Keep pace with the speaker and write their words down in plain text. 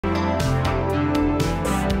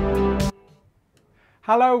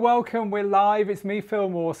Hello, welcome, we're live. It's me, Phil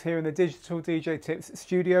Morse, here in the Digital DJ Tips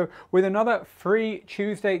studio with another free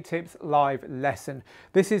Tuesday Tips live lesson.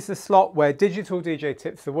 This is the slot where Digital DJ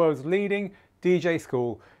Tips, the world's leading DJ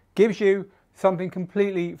school, gives you something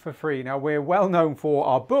completely for free. Now, we're well known for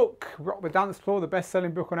our book, Rock the Dance Floor, the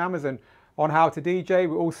best-selling book on Amazon on how to DJ.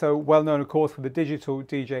 We're also well known, of course, for the Digital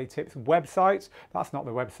DJ Tips website. That's not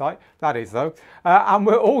the website, that is though. And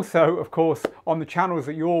we're also, of course, on the channels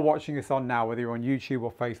that you're watching us on now, whether you're on YouTube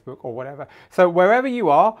or Facebook or whatever. So wherever you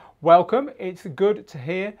are, welcome. It's good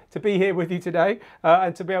to be here with you today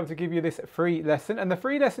and to be able to give you this free lesson. And the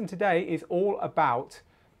free lesson today is all about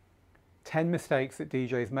 10 mistakes that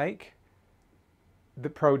DJs make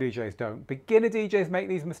that pro DJs don't. Beginner DJs make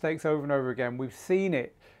these mistakes over and over again. We've seen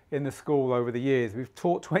it in the school over the years. We've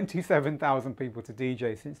taught 27,000 people to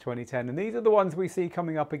DJ since 2010, and these are the ones we see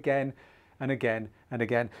coming up again and again and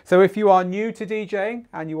again. So if you are new to DJing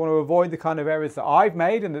and you want to avoid the kind of errors that I've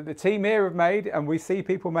made and that the team here have made, and we see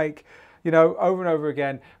people make, you know, over and over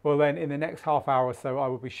again, well then in the next half hour or so I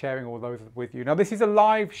will be sharing all those with you. Now this is a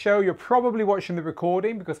live show. You're probably watching the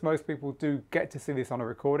recording because most people do get to see this on a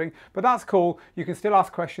recording, but that's cool. You can still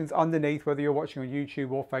ask questions underneath whether you're watching on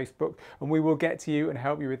YouTube or Facebook, and we will get to you and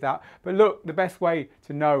help you with that. But look, the best way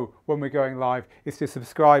to know when we're going live is to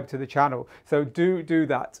subscribe to the channel. So do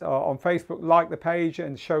that. On Facebook, like the page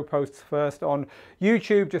and show posts first. On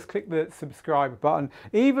YouTube, just click the subscribe button.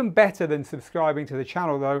 Even better than subscribing to the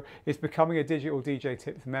channel though is becoming a Digital DJ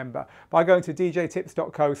Tips member by going to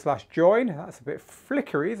djtips.co/join. That's a bit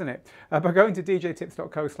flickery, isn't it? By going to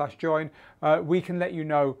djtips.co/join, we can let you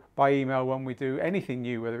know by email when we do anything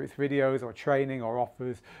new, whether it's videos or training or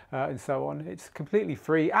offers and so on. It's completely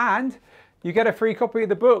free, and you get a free copy of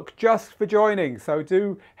the book just for joining. So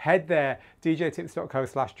do head there,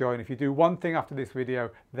 djtips.co/join. If you do one thing after this video,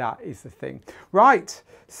 that is the thing. Right,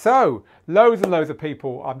 so loads and loads of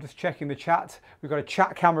people. I'm just checking the chat. We've got a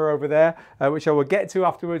chat camera over there, which I will get to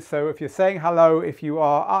afterwards. So if you're saying hello, if you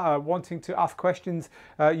are wanting to ask questions,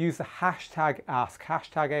 use the hashtag ask,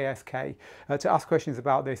 hashtag ASK, to ask questions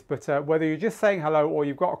about this. But whether you're just saying hello or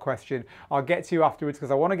you've got a question, I'll get to you afterwards because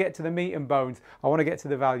I want to get to the meat and bones. I want to get to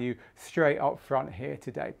the value straight up front here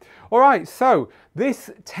today. All right, so this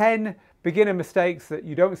 10 beginner mistakes that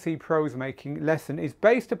you don't see pros making lesson is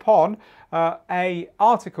based upon a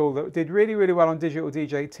article that did really well on Digital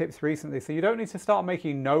DJ Tips recently. So you don't need to start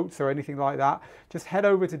making notes or anything like that. Just head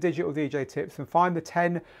over to Digital DJ Tips and find the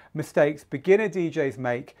 10 mistakes beginner DJs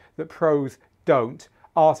make that pros don't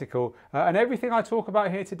article, and everything I talk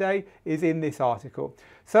about here today is in this article.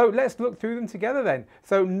 So let's look through them together then.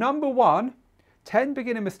 So number one, 10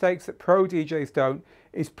 beginner mistakes that pro DJs don't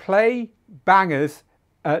is play bangers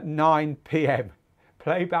at 9 p.m.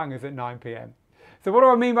 Play bangers at 9 p.m. So what do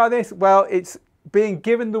I mean by this? Well, it's being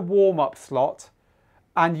given the warm-up slot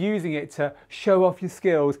and using it to show off your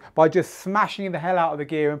skills by just smashing the hell out of the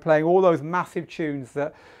gear and playing all those massive tunes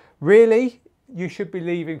that really you should be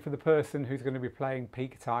leaving for the person who's going to be playing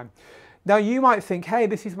peak time. Now you might think, hey,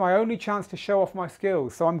 this is my only chance to show off my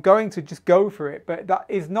skills, so I'm going to just go for it, but that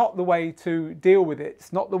is not the way to deal with it.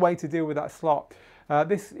 It's not the way to deal with that slot.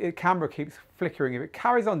 This camera keeps flickering. If it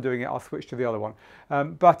carries on doing it, I'll switch to the other one.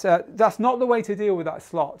 But that's not the way to deal with that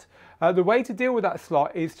slot. The way to deal with that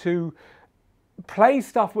slot is to play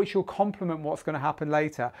stuff which will complement what's going to happen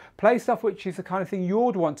later. Play stuff which is the kind of thing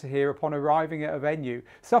you'd want to hear upon arriving at a venue.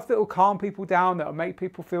 Stuff that will calm people down, that will make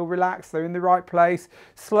people feel relaxed, they're in the right place.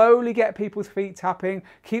 Slowly get people's feet tapping,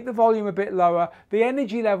 keep the volume a bit lower. The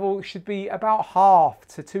energy level should be about half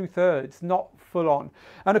to 2/3, not full on.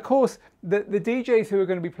 And of course, the DJs who are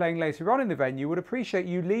going to be playing later on in the venue would appreciate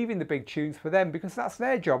you leaving the big tunes for them because that's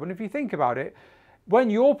their job. And if you think about it,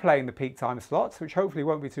 when you're playing the peak time slots, which hopefully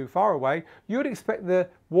won't be too far away, you would expect the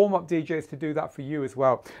warm-up DJs to do that for you as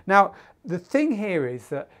well. Now, the thing here is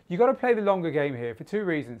that you've got to play the longer game here for two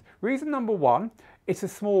reasons. Reason number one, it's a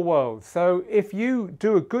small world. So if you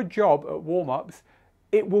do a good job at warm-ups,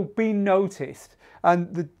 it will be noticed.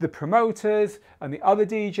 And the promoters and the other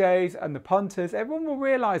DJs and the punters, everyone will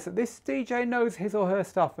realise that this DJ knows his or her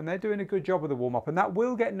stuff and they're doing a good job of the warm-up, and that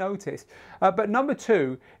will get noticed. But number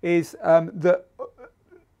two is that,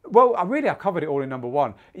 well, I covered it all in number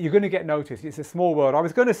one. You're going to get noticed. It's a small world. I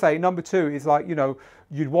was going to say number two is like, you know,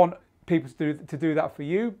 you'd want people to do that for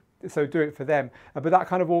you. So do it for them, but that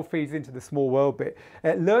kind of all feeds into the small world bit.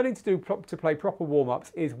 Learning to play proper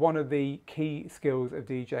warm-ups is one of the key skills of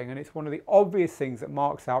DJing, and it's one of the obvious things that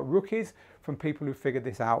marks out rookies from people who figured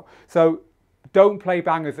this out. So Don't play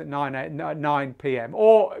bangers at 9 p.m.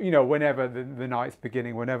 or, you know, whenever the night's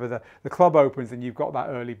beginning, whenever the club opens and you've got that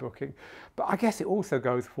early booking. But I guess it also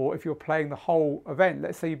goes for if you're playing the whole event.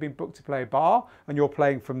 Let's say you've been booked to play a bar and you're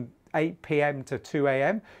playing from 8 p.m. to 2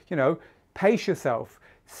 a.m. You know, pace yourself.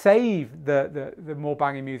 Save the more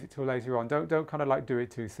banging music till later on. Don't kind of like do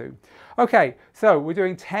it too soon. Okay, so we're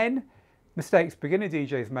doing 10 mistakes beginner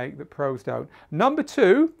DJs make that pros don't. Number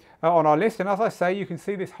 2 on our list, and as I say, you can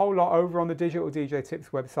see this whole lot over on the Digital DJ Tips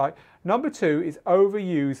website. Number 2 is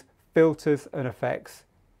overuse filters and effects.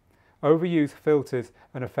 Overuse filters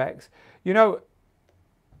and effects. You know,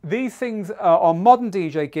 these things on modern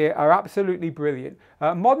DJ gear are absolutely brilliant.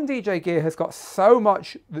 Modern DJ gear has got so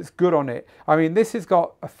much that's good on it. I mean, this has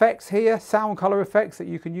got effects here, sound color effects that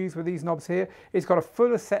you can use with these knobs here. It's got a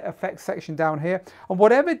full set effects section down here. And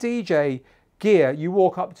whatever DJ gear you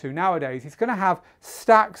walk up to nowadays, it's going to have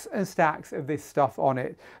stacks and stacks of this stuff on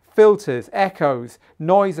it. Filters, echoes,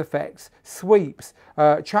 noise effects, sweeps,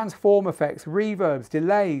 transform effects, reverbs,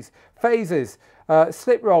 delays, phases,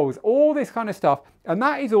 slip rolls, all this kind of stuff. And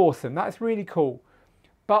that is awesome. That's really cool.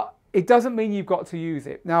 But it doesn't mean you've got to use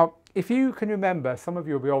it. Now, if you can remember, some of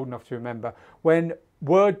you will be old enough to remember, when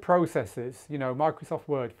word processors, you know, Microsoft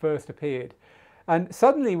Word first appeared, and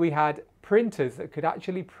suddenly we had printers that could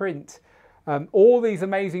actually print all these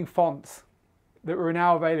amazing fonts that were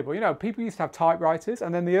now available. You know, people used to have typewriters,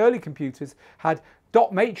 and then the early computers had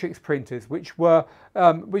dot matrix printers, which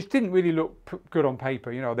didn't really look good on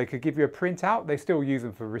paper. You know, they could give you a printout. They still use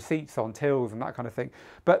them for receipts on tills and that kind of thing.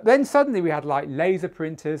 But then suddenly we had like laser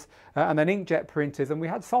printers and then inkjet printers, and we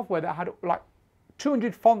had software that had like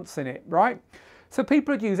 200 fonts in it, right? So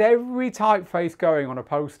people would use every typeface going on a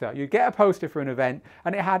poster. You'd get a poster for an event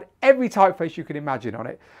and it had every typeface you could imagine on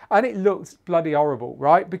it. And it looked bloody horrible,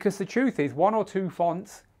 right? Because the truth is 1 or 2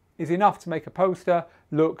 fonts is enough to make a poster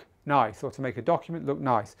look nice, or to make a document look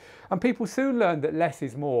nice. And people soon learned that less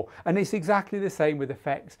is more. And it's exactly the same with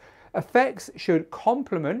effects. Effects should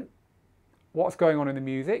complement what's going on in the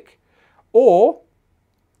music or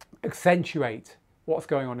accentuate what's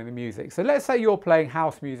going on in the music. So let's say you're playing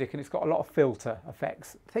house music and it's got a lot of filter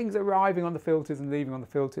effects, things arriving on the filters and leaving on the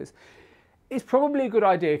filters. It's probably a good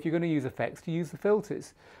idea, if you're going to use effects, to use the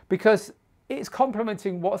filters, because it's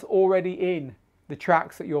complementing what's already in the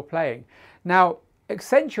tracks that you're playing. Now,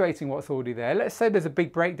 accentuating what's already there, let's say there's a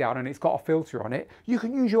big breakdown and it's got a filter on it, you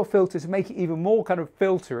can use your filters to make it even more kind of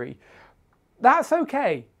filtery. That's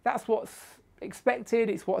okay. That's what's expected.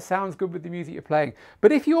 It's what sounds good with the music you're playing.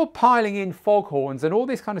 But if you're piling in foghorns and all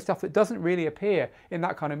this kind of stuff that doesn't really appear in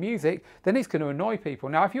that kind of music, then it's going to annoy people.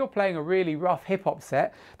 Now, if you're playing a really rough hip-hop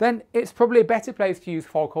set, then it's probably a better place to use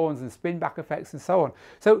foghorns and spin back effects and so on.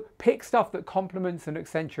 So pick stuff that complements and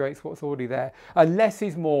accentuates what's already there. And less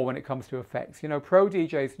is more when it comes to effects. You know, pro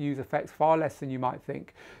DJs use effects far less than you might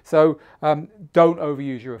think. So don't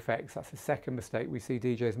overuse your effects. That's the second mistake we see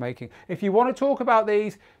DJs making. If you want to talk about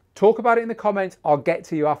these, talk about it in the comments. I'll get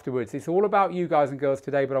to you afterwards. It's all about you guys and girls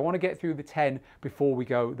today, but I want to get through the 10 before we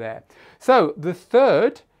go there. So the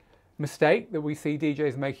third mistake that we see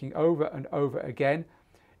DJs making over and over again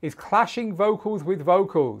is clashing vocals with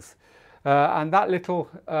vocals. And that little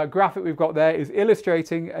graphic we've got there is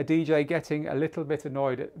illustrating a DJ getting a little bit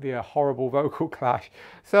annoyed at the horrible vocal clash.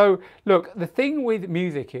 So look, the thing with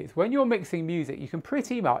music is when you're mixing music, you can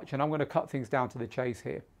pretty much, and I'm going to cut things down to the chase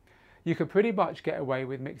here, you can pretty much get away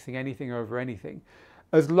with mixing anything over anything,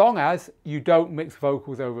 as long as you don't mix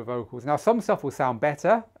vocals over vocals. Now, some stuff will sound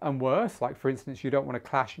better and worse, like for instance, you don't want to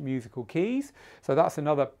clash musical keys. So that's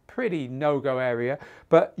another pretty no-go area,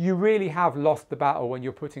 but you really have lost the battle when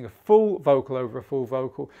you're putting a full vocal over a full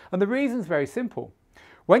vocal. And the reason's very simple.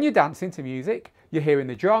 When you're dancing to music, you're hearing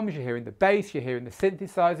the drums, you're hearing the bass, you're hearing the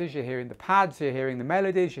synthesizers, you're hearing the pads, you're hearing the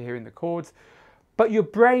melodies, you're hearing the chords, but your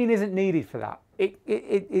brain isn't needed for that.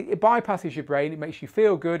 It bypasses your brain, it makes you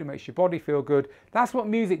feel good, it makes your body feel good. That's what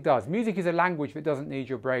music does. Music is a language that doesn't need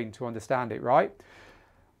your brain to understand it, right?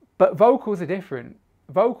 But vocals are different.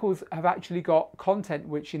 Vocals have actually got content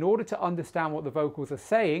which, in order to understand what the vocals are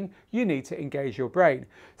saying, you need to engage your brain.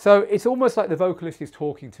 So it's almost like the vocalist is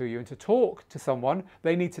talking to you, and to talk to someone,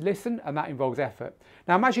 they need to listen, and that involves effort.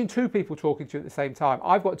 Now imagine 2 people talking to you at the same time.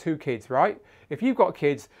 I've got 2 kids, right? If you've got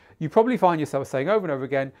kids, you probably find yourself saying over and over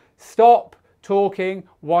again, stop talking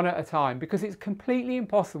one at a time, because it's completely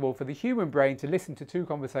impossible for the human brain to listen to 2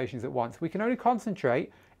 conversations at once. We can only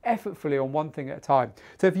concentrate effortfully on one thing at a time.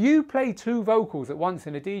 So if you play 2 vocals at once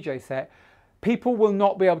in a DJ set, people will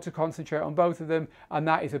not be able to concentrate on both of them, and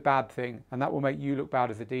that is a bad thing, and that will make you look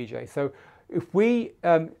bad as a DJ. So if we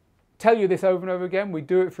tell you this over and over again, we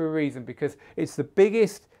do it for a reason, because it's the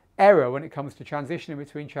biggest error when it comes to transitioning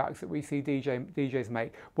between tracks that we see DJs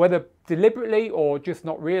make, whether deliberately or just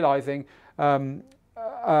not realizing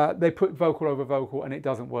they put vocal over vocal and it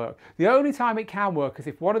doesn't work. The only time it can work is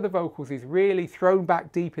if one of the vocals is really thrown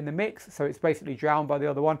back deep in the mix, so it's basically drowned by the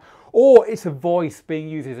other one, or it's a voice being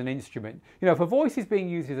used as an instrument. You know, if a voice is being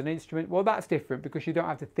used as an instrument, well, that's different because you don't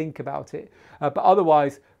have to think about it. But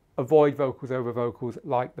otherwise, avoid vocals over vocals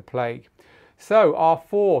like the plague. So our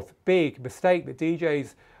fourth big mistake that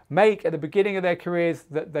DJs make at the beginning of their careers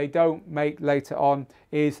that they don't make later on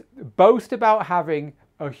is boast about having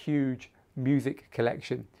a huge music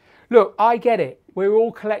collection. Look, I get it. We're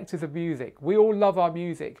all collectors of music. We all love our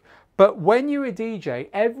music. But when you're a DJ,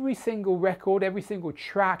 every single record, every single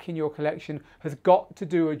track in your collection has got to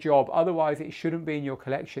do a job. Otherwise, it shouldn't be in your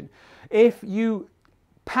collection. If you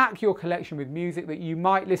pack your collection with music that you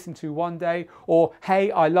might listen to one day, or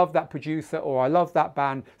hey, I love that producer or I love that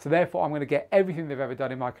band, so therefore I'm going to get everything they've ever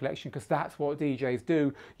done in my collection because that's what DJs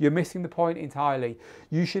do, you're missing the point entirely.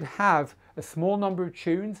 You should have a small number of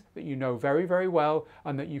tunes that you know very, very well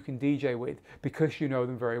and that you can DJ with because you know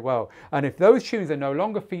them very well. And if those tunes are no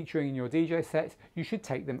longer featuring in your DJ sets, you should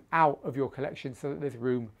take them out of your collection so that there's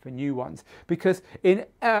room for new ones. Because in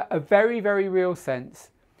a very, very real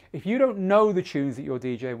sense, if you don't know the tunes that you're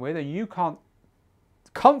DJing with and you can't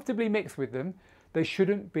comfortably mix with them, they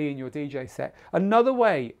shouldn't be in your DJ set. Another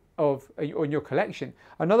way of, in your collection,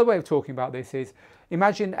 another way of talking about this is,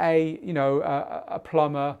 imagine a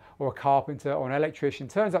plumber or a carpenter or an electrician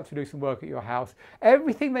turns up to do some work at your house.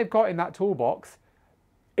 Everything they've got in that toolbox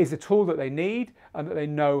is a tool that they need and that they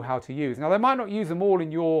know how to use. Now, they might not use them all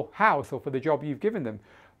in your house or for the job you've given them,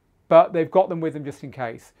 but they've got them with them just in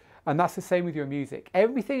case. And that's the same with your music.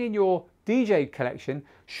 Everything in your DJ collection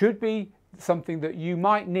should be something that you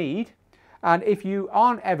might need. And if you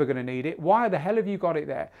aren't ever going to need it, why the hell have you got it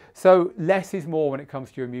there? So less is more when it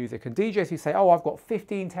comes to your music. And DJs who say, oh, I've got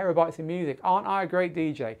 15 terabytes of music, aren't I a great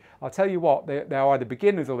DJ? I'll tell you what, they're either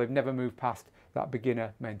beginners or they've never moved past that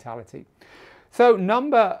beginner mentality. So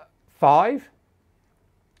number 5,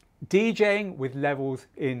 DJing with levels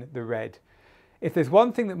in the red. If there's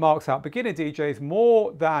one thing that marks out beginner DJs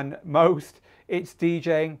more than most, it's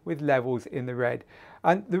DJing with levels in the red.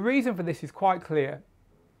 And the reason for this is quite clear.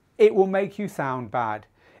 It will make you sound bad.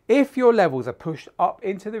 If your levels are pushed up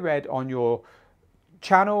into the red on your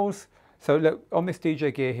channels, so look, on this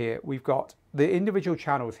DJ gear here, we've got the individual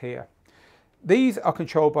channels here. These are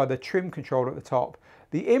controlled by the trim control at the top.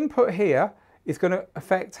 The input here is going to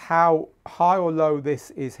affect how high or low this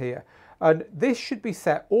is here. And this should be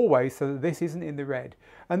set always so that this isn't in the red.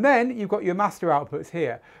 And then you've got your master outputs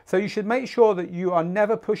here. So you should make sure that you are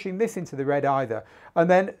never pushing this into the red either. And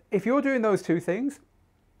then if you're doing those two things,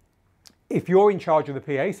 if you're in charge of the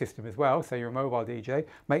PA system as well, so you're a mobile DJ,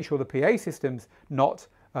 make sure the PA system's not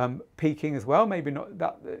peaking as well. Maybe not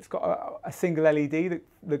that it's got a single LED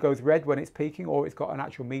that goes red when it's peaking, or it's got an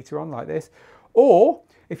actual meter on like this. Or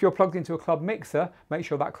if you're plugged into a club mixer, make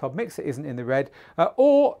sure that club mixer isn't in the red.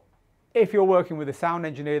 Or if you're working with a sound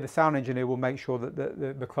engineer, the sound engineer will make sure that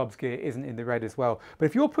the club's gear isn't in the red as well. But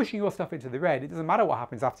if you're pushing your stuff into the red, it doesn't matter what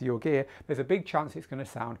happens after your gear, there's a big chance it's going to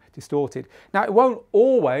sound distorted. Now, it won't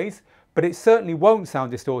always, but it certainly won't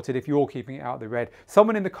sound distorted if you're keeping it out of the red.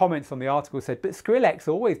 Someone in the comments on the article said, but Skrillex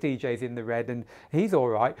always DJs in the red and he's all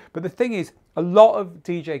right. But the thing is, a lot of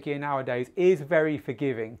DJ gear nowadays is very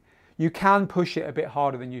forgiving. You can push it a bit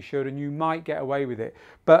harder than you should and you might get away with it.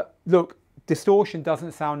 But look, distortion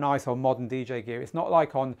doesn't sound nice on modern DJ gear. It's not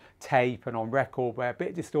like on tape and on record where a bit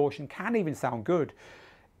of distortion can even sound good.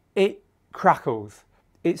 It crackles.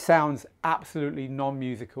 It sounds absolutely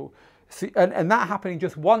non-musical. So, and that happening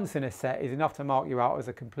just once in a set is enough to mark you out as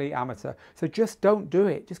a complete amateur. So just don't do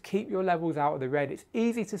it. Just keep your levels out of the red. It's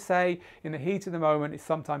easy to say in the heat of the moment. It's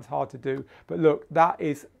sometimes hard to do. But look, that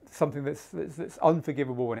is something that's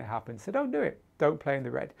unforgivable when it happens. So don't do it. Don't play in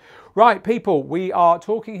the red. Right, people, we are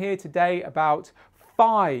talking here today about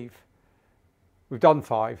 5. We've done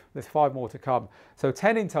 5. There's 5 more to come. So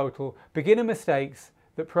 10 in total. Beginner mistakes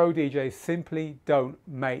that pro DJs simply don't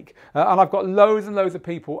make. And I've got loads and loads of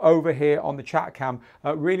people over here on the chat cam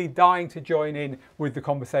really dying to join in with the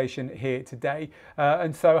conversation here today.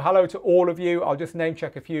 And so hello to all of you. I'll just name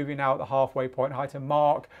check a few of you now at the halfway point. Hi to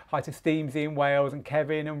Mark, hi to Steamsy in Wales, and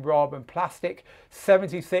Kevin and Rob and Plastic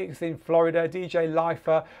 76 in Florida, DJ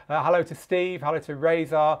Lifer. Hello to Steve, hello to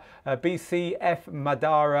Razor, BCF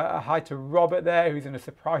Madara. Hi to Robert there, who's in a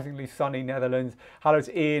surprisingly sunny Netherlands. Hello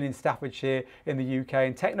to Ian in Staffordshire in the UK.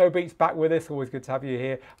 saying. Techno Beats back with us, always good to have you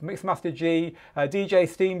here. Mixmaster G, DJ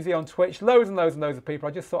Steamsy on Twitch, loads and loads and loads of people.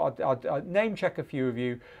 I just thought I'd name check a few of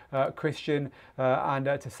you. Christian and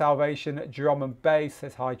to Salvation, Drum and Bass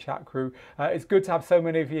says hi chat crew. It's good to have so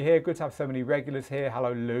many of you here, good to have so many regulars here.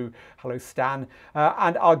 Hello Lou, hello Stan.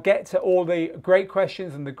 And I'll get to all the great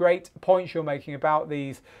questions and the great points you're making about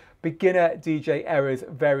these beginner DJ errors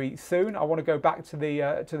very soon. I want to go back to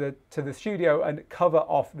the studio and cover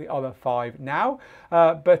off the other 5 now,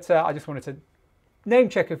 but I just wanted to name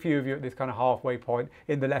check a few of you at this kind of halfway point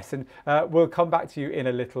in the lesson. We'll come back to you in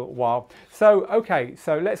a little while. So okay,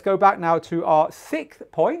 so let's go back now to our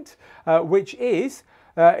 6th point, which is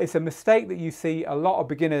it's a mistake that you see a lot of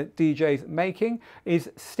beginner DJs making,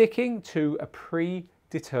 is sticking to a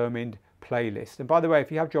predetermined playlist. And by the way,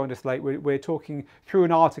 if you have joined us late, we're talking through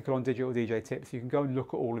an article on Digital DJ Tips. You can go and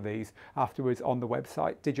look at all of these afterwards on the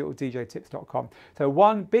website, digitaldjtips.com. So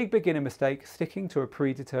one big beginner mistake, sticking to a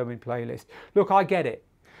predetermined playlist. Look, I get it.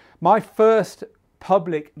 My first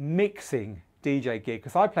public mixing DJ gig,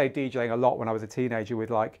 because I played DJing a lot when I was a teenager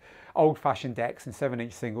with like old-fashioned decks and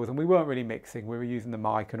 7-inch singles, and we weren't really mixing, we were using the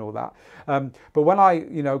mic and all that. But when I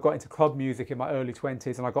got into club music in my early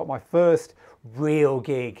 20s and I got my first real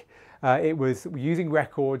gig, it was using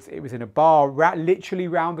records. It was in a bar literally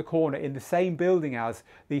round the corner in the same building as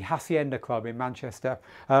the Hacienda Club in Manchester,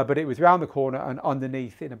 but it was round the corner and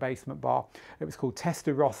underneath in a basement bar. It was called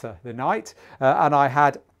Testarossa the night, and I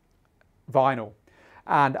had vinyl.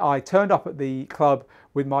 And I turned up at the club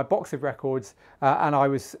with my box of records, and I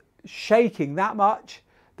was shaking that much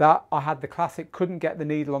that I had the classic couldn't get the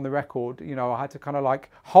needle on the record. I had to kind of like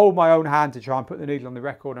hold my own hand to try and put the needle on the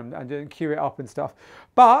record and cue it up and stuff.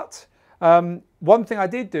 But one thing I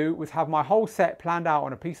did do was have my whole set planned out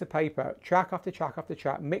on a piece of paper, track after track after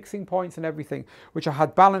track, mixing points and everything, which I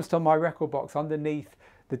had balanced on my record box underneath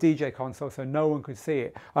the DJ console so no one could see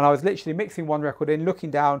it. And I was literally mixing one record in, looking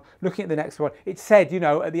down, looking at the next one. It said,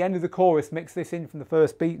 at the end of the chorus, mix this in from the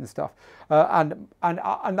first beat and stuff. And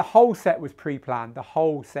the whole set was pre-planned, the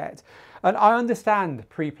whole set. And I understand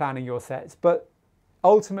pre-planning your sets, but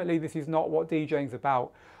ultimately this is not what DJing is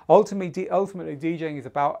about. Ultimately, DJing is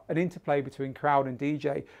about an interplay between crowd and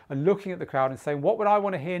DJ, and looking at the crowd and saying, what would I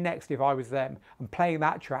want to hear next if I was them, and playing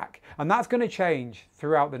that track. And that's going to change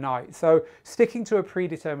throughout the night. So sticking to a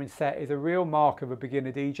predetermined set is a real mark of a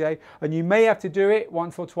beginner DJ, and you may have to do it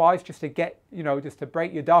once or twice just to get, just to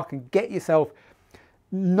break your duck and get yourself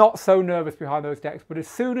not so nervous behind those decks. But as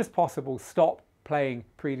soon as possible, stop playing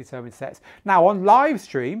predetermined sets. Now on live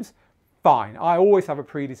streams, fine. I always have a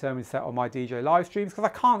predetermined set on my DJ live streams because I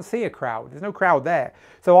can't see a crowd. There's no crowd there.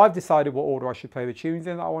 So I've decided what order I should play the tunes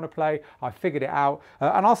in that I want to play. I've figured it out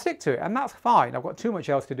and I'll stick to it, and that's fine. I've got too much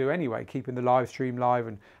else to do anyway, keeping the live stream live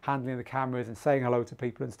and handling the cameras and saying hello to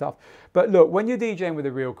people and stuff. But look, when you're DJing with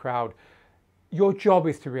a real crowd, your job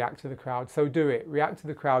is to react to the crowd. So do it. React to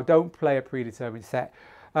the crowd. Don't play a predetermined set.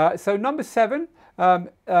 So number 7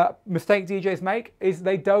 mistake DJs make is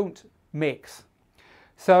they don't mix.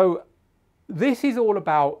 So this is all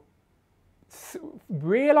about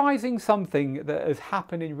realizing something that has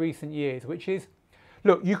happened in recent years, which is,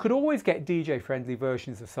 look, you could always get DJ-friendly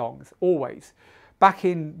versions of songs, always. Back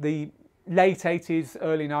in the late 80s,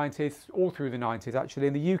 early 90s, all through the 90s actually,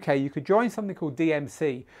 in the UK, you could join something called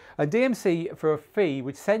DMC. And DMC, for a fee,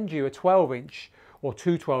 would send you a 12-inch or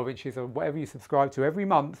 2 12-inches or whatever you subscribe to every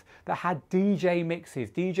month that had DJ mixes,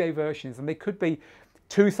 DJ versions, and they could be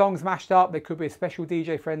 2 songs mashed up, there could be a special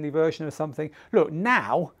DJ-friendly version of something. Look,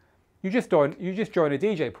 now you just join a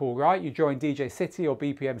DJ pool, right? You join DJ City or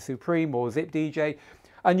BPM Supreme or Zip DJ,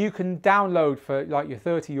 and you can download for like your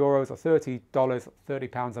 €30 or $30,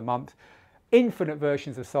 £30 a month, infinite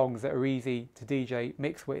versions of songs that are easy to DJ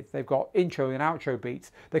mix with. They've got intro and outro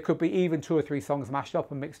beats. There could be even 2 or 3 songs mashed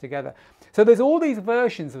up and mixed together. So there's all these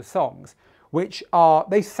versions of songs which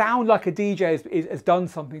they sound like a DJ has done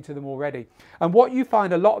something to them already. And what you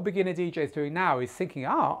find a lot of beginner DJs doing now is thinking,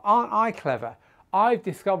 aren't I clever? I've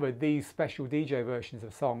discovered these special DJ versions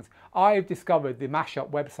of songs. I've discovered the mashup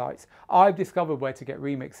websites. I've discovered where to get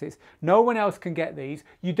remixes. No one else can get these.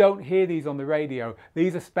 You don't hear these on the radio.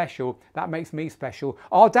 These are special. That makes me special.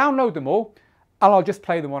 I'll download them all and I'll just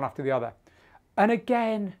play them one after the other. And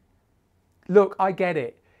again, look, I get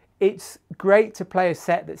it. It's great to play a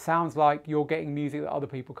set that sounds like you're getting music that other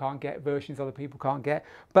people can't get, versions other people can't get.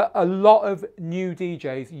 But a lot of new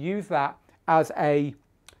DJs use that as a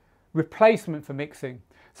replacement for mixing.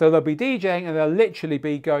 So they'll be DJing and they'll literally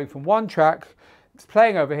be going from one track, it's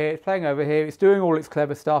playing over here, it's playing over here, it's doing all its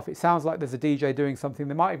clever stuff. It sounds like there's a DJ doing something.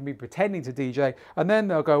 They might even be pretending to DJ. And then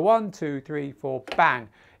they'll go 1, 2, 3, 4, bang.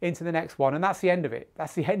 into the next one, and that's the end of it.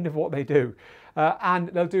 That's the end of what they do. And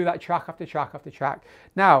they'll do that track after track after track.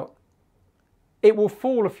 Now, it will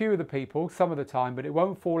fool a few of the people some of the time, but it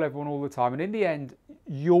won't fool everyone all the time. And in the end,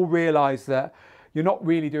 you'll realise that you're not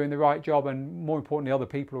really doing the right job, and more importantly, other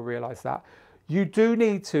people will realise that. You do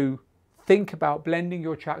need to think about blending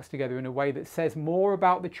your tracks together in a way that says more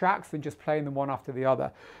about the tracks than just playing them one after the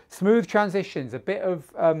other. Smooth transitions, a bit of,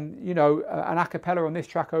 you know, an a cappella on this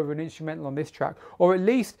track over an instrumental on this track, or at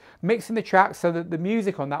least mixing the tracks so that the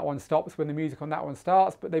music on that one stops when the music on that one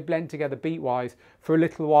starts, but they blend together beat-wise for a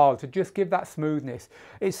little while to just give that smoothness.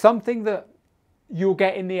 It's something that you'll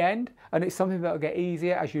get in the end, and it's something that'll get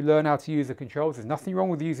easier as you learn how to use the controls. There's nothing wrong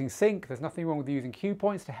with using sync, there's nothing wrong with using cue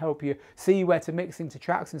points to help you see where to mix into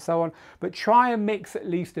tracks and so on, but try and mix at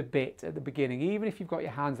least a bit at the beginning, even if you've got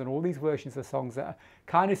your hands on all these versions of songs that are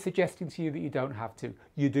kind of suggesting to you that you don't have to.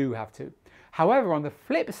 You do have to. However, on the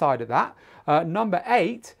flip side of that, number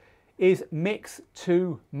 8 is mix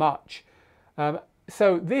too much.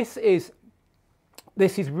 So this is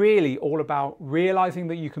really all about realizing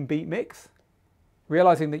that you can beat mix,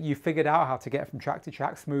 realizing that you've figured out how to get from track to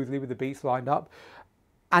track smoothly with the beats lined up,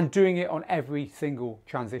 and doing it on every single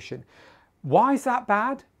transition. Why is that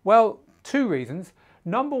bad? Well, 2 reasons.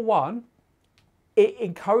 Number 1, it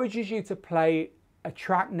encourages you to play a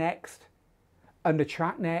track next, and a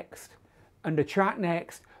track next, and a track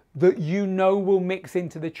next that you know will mix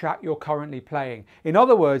into the track you're currently playing. In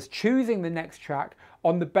other words, choosing the next track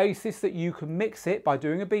on the basis that you can mix it by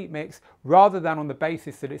doing a beat mix, rather than on the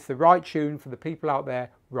basis that it's the right tune for the people out there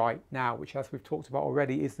right now, which, as we've talked about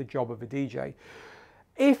already, is the job of a DJ.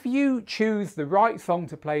 If you choose the right song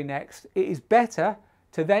to play next, it is better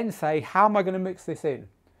to then say, how am I going to mix this in?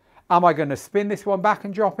 Am I going to spin this one back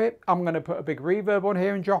and drop it? I'm going to put a big reverb on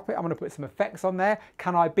here and drop it. I'm going to put some effects on there.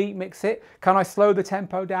 Can I beat mix it? Can I slow the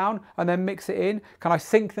tempo down and then mix it in? Can I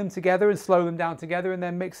sync them together and slow them down together and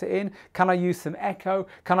then mix it in? Can I use some echo?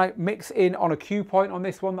 Can I mix in on a cue point on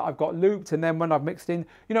this one that I've got looped, and then when I've mixed in,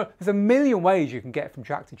 you know, there's a million ways you can get from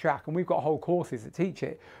track to track, and we've got whole courses that teach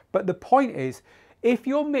it. But the point is, if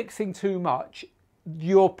you're mixing too much,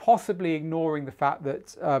 you're possibly ignoring the fact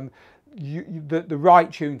that the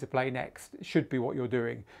right tune to play next should be what you're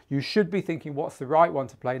doing. You should be thinking, what's the right one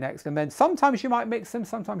to play next? And then sometimes you might mix them,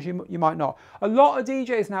 sometimes you might not. A lot of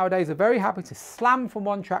DJs nowadays are very happy to slam from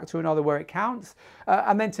one track to another where it counts,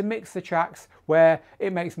 and then to mix the tracks where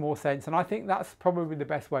it makes more sense. And I think that's probably the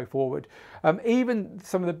best way forward. Even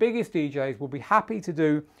some of the biggest DJs will be happy to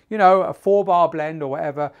do, you know, a 4-bar blend or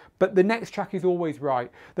whatever, but the next track is always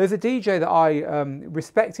right. There's a DJ that I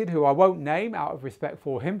respected, who I won't name out of respect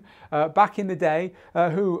for him, back in the day,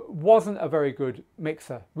 who wasn't a very good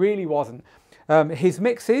mixer, really wasn't. His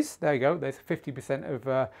mixes, there you go, there's 50%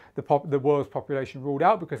 of the world's population ruled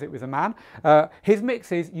out because it was a man. His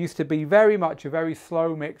mixes used to be very much a very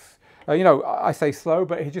slow mix. You know, I say slow,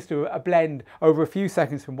 but he just do a blend over a few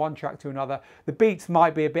seconds from one track to another. The beats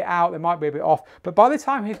might be a bit out, they might be a bit off, but by the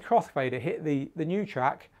time his crossfader hit the new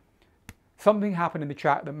track, something happened in the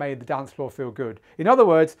track that made the dance floor feel good. In other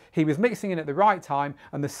words, he was mixing in at the right time,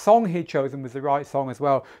 and the song he'd chosen was the right song as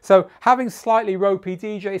well. So having slightly ropey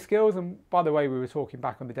DJ skills, and by the way, we were talking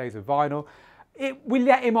back on the days of vinyl, we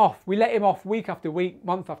let him off. We let him off week after week,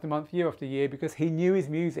 month after month, year after year, because he knew his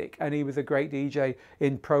music and he was a great DJ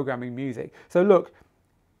in programming music. So look,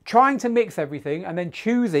 trying to mix everything and then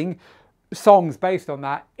choosing songs based on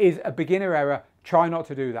that is a beginner error. Try not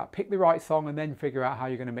to do that. Pick the right song and then figure out how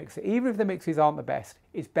you're going to mix it. Even if the mixes aren't the best,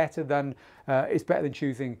 it's better than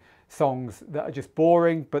choosing songs that are just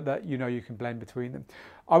boring, but that you know you can blend between them.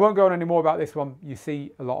 I won't go on any more about this one. You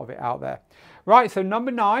see a lot of it out there. Right, so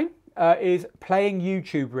number 9 is playing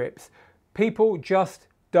YouTube rips. People just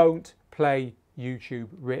don't play YouTube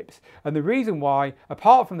rips. And the reason why,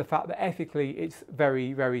 apart from the fact that ethically it's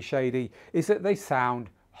very, very shady, is that they sound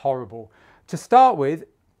horrible. To start with,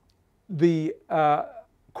 the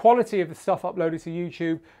quality of the stuff uploaded to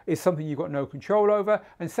YouTube is something you've got no control over.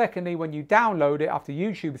 And secondly, when you download it, after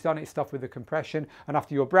YouTube's done its stuff with the compression, and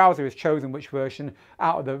after your browser has chosen which version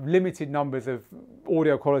out of the limited numbers of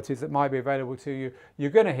audio qualities that might be available to you, you're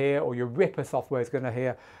going to hear, or your ripper software is going to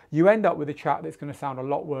hear, you end up with a track that's going to sound a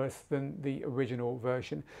lot worse than the original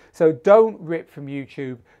version. So don't rip from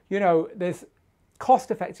YouTube. You know, there's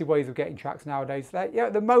cost-effective ways of getting tracks nowadays. You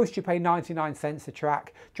know, the most you pay 99 cents a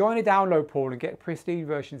track. Join a download pool and get pristine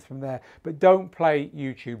versions from there, but don't play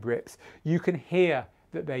YouTube rips. You can hear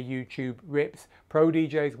that they're YouTube rips. Pro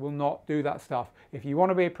DJs will not do that stuff. If you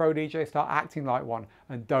want to be a pro DJ, start acting like one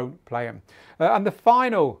and don't play them. And the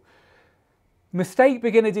final mistake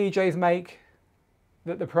beginner DJs make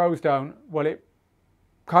that the pros don't, well, it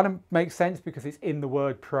kind of makes sense because it's in the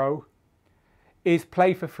word pro, is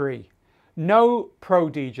play for free. No pro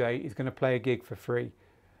DJ is going to play a gig for free.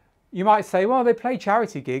 You might say, well, they play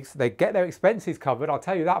charity gigs, they get their expenses covered, I'll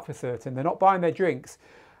tell you that for certain. They're not buying their drinks.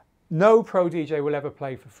 No pro DJ will ever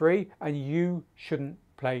play for free, and you shouldn't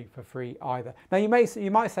play for free either. Now you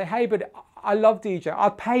might say, hey, but I love DJ.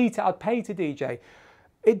 I'd pay to DJ.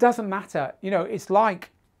 It doesn't matter. You know, it's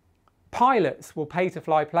like pilots will pay to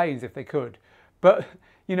fly planes if they could, but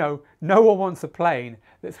you know, no one wants a plane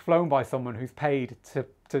that's flown by someone who's paid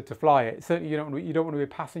to fly it. Certainly you don't want to be a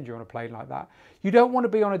passenger on a plane like that. You don't want to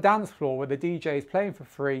be on a dance floor where the DJ is playing for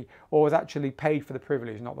free or is actually paid for the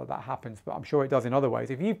privilege. Not that that happens, but I'm sure it does in other ways.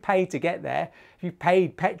 If you've paid to get there, if you've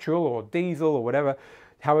paid petrol or diesel or whatever,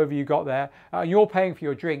 however you got there, and you're paying for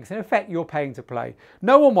your drinks, in effect you're paying to play.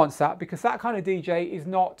 No one wants that, because that kind of DJ is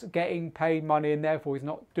not getting paid money and therefore is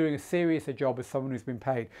not doing as serious a job as someone who's been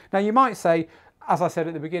paid. Now you might say, as I said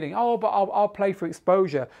at the beginning, oh, but I'll play for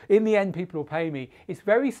exposure. In the end, people will pay me. It's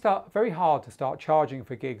very hard to start charging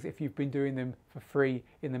for gigs if you've been doing them for free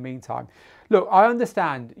in the meantime. Look, I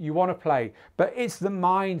understand you want to play, but it's the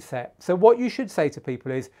mindset. So what you should say to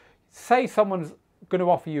people is, say someone's going to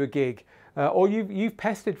offer you a gig, or you've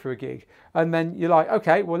pestered for a gig, and then you're like,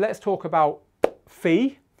 okay, well, let's talk about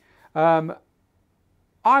fee. I'm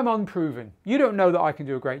unproven. You don't know that I can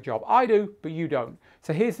do a great job. I do, but you don't.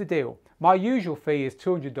 So here's the deal. My usual fee is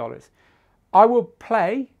 $200. I will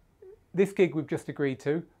play this gig we've just agreed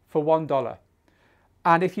to for $1.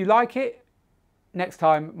 And if you like it, next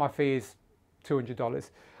time my fee is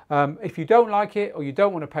 $200. If you don't like it or you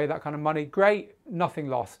don't want to pay that kind of money, great, nothing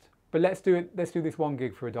lost. But let's do this one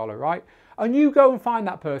gig for $1, right? And you go and find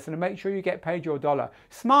that person and make sure you get paid your $1.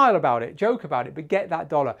 Smile about it, joke about it, but get that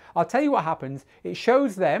 $1. I'll tell you what happens. It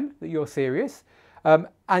shows them that you're serious,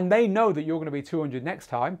 and they know that you're going to be $200 next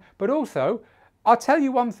time. But also, I'll tell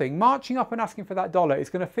you one thing, marching up and asking for that $1 is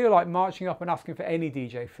going to feel like marching up and asking for any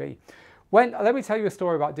DJ fee. Let me tell you a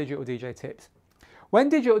story about Digital DJ Tips. When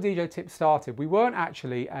Digital DJ Tips started, we weren't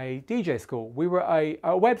actually a DJ school. We were a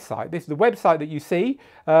website. The website that you see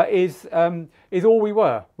is all we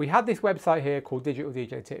were. We had this website here called Digital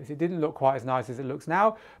DJ Tips. It didn't look quite as nice as it looks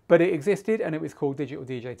now, but it existed and it was called Digital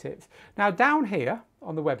DJ Tips. Now down here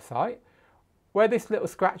on the website, where this little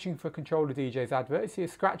scratching for controller DJs advert, you see a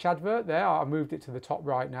scratch advert there? I moved it to the top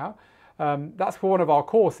right now. That's for one of our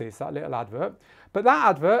courses, that little advert. But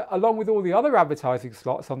that advert, along with all the other advertising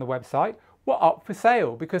slots on the website, were up for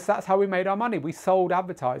sale, because that's how we made our money. We sold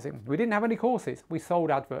advertising. We didn't have any courses. We sold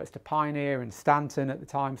adverts to Pioneer and Stanton at the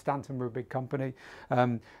time. Stanton were a big company.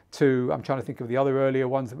 I'm trying to think of the other earlier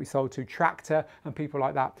ones that we sold to, Tractor and people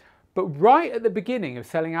like that. But right at the beginning of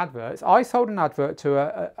selling adverts, I sold an advert to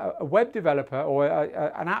a web developer or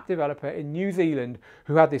an app developer in New Zealand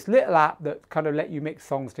who had this little app that kind of let you mix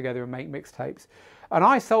songs together and make mixtapes. And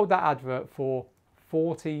I sold that advert for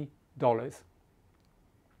 $40.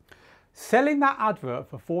 Selling that advert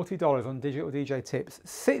for $40 on Digital DJ Tips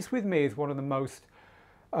sits with me as one of the most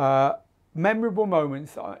memorable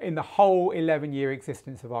moments in the whole 11-year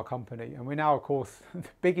existence of our company. And we're now, of course, the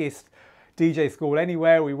biggest DJ school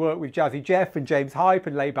anywhere. We work with Jazzy Jeff and James Hype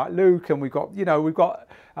and Layback Luke, and we've got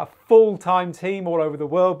a full-time team all over the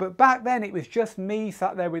world. But back then it was just me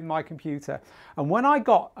sat there with my computer. And when I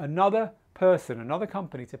got another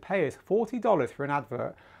company to pay us $40 for an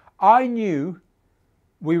advert, I knew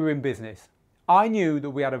we were in business. I knew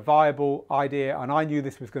that we had a viable idea and I knew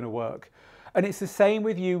this was going to work. And it's the same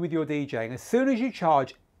with you with your DJing. As soon as you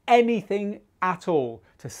charge anything at all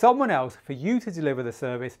to someone else for you to deliver the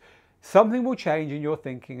service, something will change in your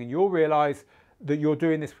thinking and you'll realize that you're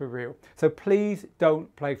doing this for real. So please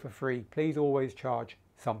don't play for free. Please always charge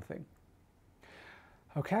something.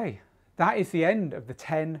 Okay, that is the end of the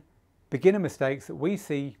 10 beginner mistakes that we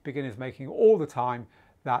see beginners making all the time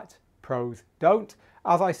that pros don't.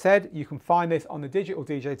 As I said, you can find this on the Digital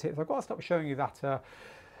DJ Tips. I've got to stop showing you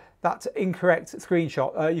that incorrect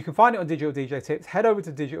screenshot. You can find it on Digital DJ Tips. Head over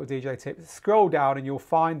to Digital DJ Tips, scroll down, and you'll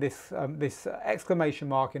find this exclamation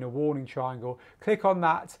mark in a warning triangle. Click on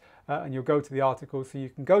that, and you'll go to the article. So you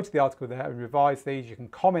can go to the article there and revise these. You can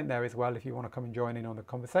comment there as well if you want to come and join in on the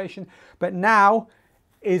conversation. But now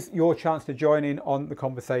is your chance to join in on the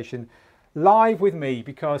conversation live with me,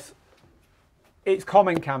 because it's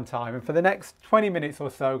comment cam time, and for the next 20 minutes or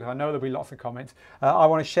so, because I know there'll be lots of comments, I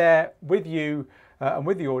want to share with you and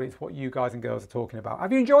with the audience what you guys and girls are talking about.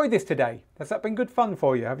 Have you enjoyed this today? Has that been good fun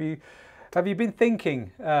for you? Have you been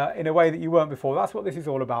thinking in a way that you weren't before? That's what this is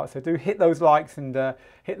all about. So do hit those likes and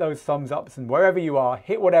hit those thumbs ups, and wherever you are,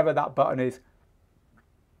 hit whatever that button is.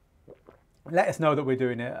 Let us know that we're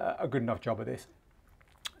doing a good enough job of this.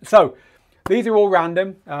 So These are all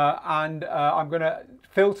random, and I'm going to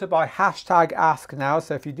filter by hashtag ask now.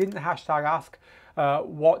 So if you didn't hashtag ask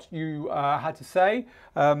what you had to say,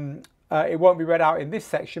 it won't be read out in this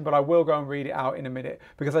section, but I will go and read it out in a minute,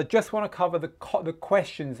 because I just want to cover the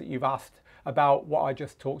questions that you've asked about what I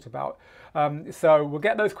just talked about. So we'll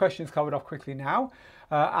get those questions covered off quickly now,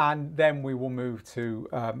 and then we will move to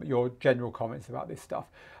your general comments about this stuff.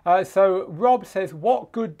 So Rob says,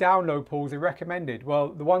 what good download pools are recommended? Well,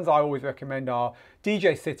 the ones I always recommend are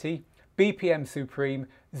DJ City, BPM Supreme,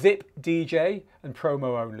 Zip DJ, and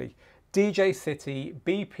Promo Only. DJ City,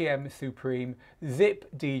 BPM Supreme, Zip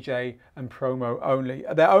DJ, and Promo Only.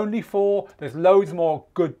 They're only 4. There's loads more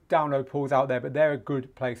good download pools out there, but they're a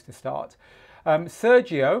good place to start.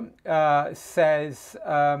 Sergio says,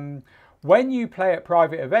 when you play at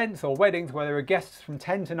private events or weddings where there are guests from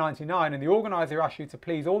 10 to 99 and the organizer asks you to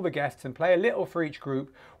please all the guests and play a little for each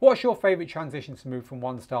group, what's your favorite transition to move from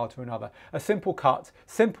one style to another? A simple cut.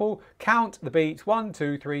 Simple, count the beats, 1,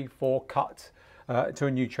 2, 3, 4, cut. To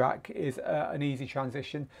a new track is an easy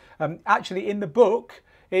transition. Actually, in the book,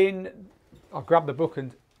 I'll grab the book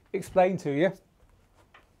and explain to you.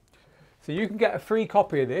 So you can get a free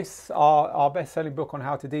copy of this, our best-selling book on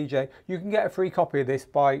how to DJ. You can get a free copy of this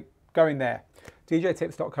by going there,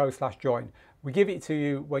 djtips.co/join. We give it to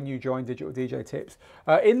you when you join Digital DJ Tips.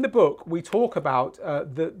 In the book, we talk about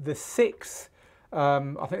the 6, I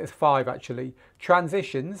think there's 5 actually,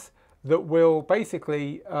 transitions that will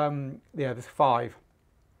basically, there's 5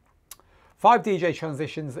 DJ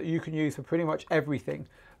transitions that you can use for pretty much everything.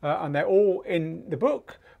 And they're all in the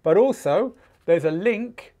book, but also there's a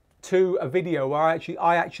link to a video where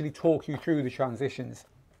I actually talk you through the transitions.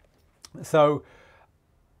 So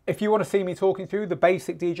if you want to see me talking through the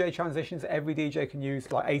basic DJ transitions that every DJ can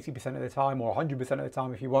use like 80% of the time or 100% of the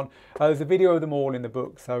time if you want, there's a video of them all in the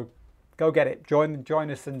book. So go get it,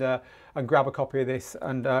 join us and grab a copy of this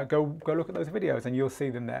and go look at those videos and you'll see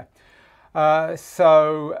them there.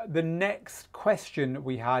 So the next question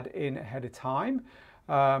we had in ahead of time,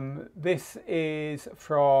 this is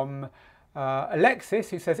from Alexis,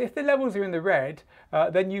 who says, if the levels are in the red,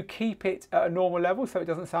 then you keep it at a normal level so it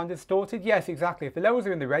doesn't sound distorted. Yes, exactly. If the levels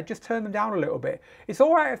are in the red, just turn them down a little bit. It's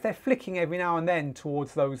all right if they're flicking every now and then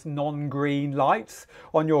towards those non-green lights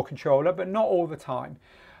on your controller, but not all the time.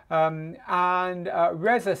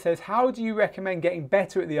 Reza says, how do you recommend getting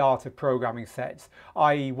better at the art of programming sets,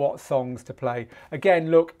 i.e. what songs to play?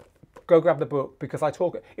 Again, look, go grab the book, because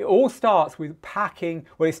it all starts with packing,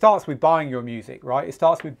 well, it starts with buying your music, right? It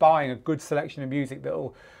starts with buying a good selection of music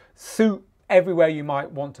that'll suit everywhere you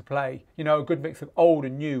might want to play. You know, a good mix of old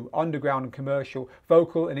and new, underground and commercial,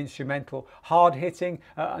 vocal and instrumental, hard hitting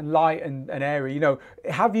and light and airy. You know,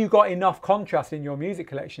 have you got enough contrast in your music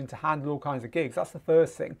collection to handle all kinds of gigs? That's the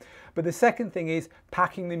first thing. But the second thing is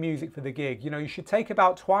packing the music for the gig. You know, you should take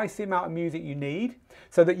about twice the amount of music you need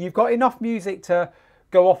so that you've got enough music to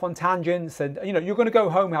go off on tangents, and you know, you're going to go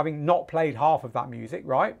home having not played half of that music,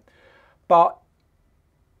 right? But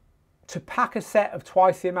to pack a set of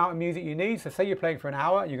twice the amount of music you need, so say you're playing for an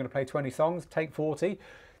hour and you're going to play 20 songs, take 40.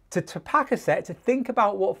 To pack a set, to think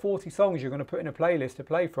about what 40 songs you're going to put in a playlist to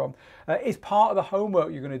play from is part of the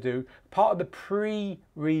homework you're going to do, part of the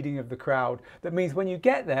pre-reading of the crowd. That means when you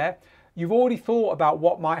get there, you've already thought about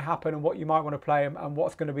what might happen and what you might want to play and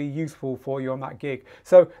what's going to be useful for you on that gig.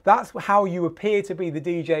 So that's how you appear to be the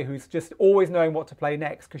DJ who's just always knowing what to play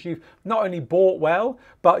next, because you've not only bought well,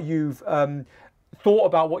 but you've thought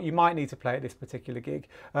about what you might need to play at this particular gig.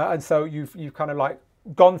 And so you've kind of like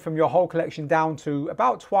gone from your whole collection down to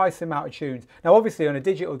about twice the amount of tunes. Now, obviously on a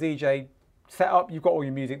digital DJ setup, you've got all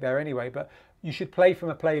your music there anyway, but you should play from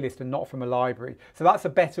a playlist and not from a library. So that's a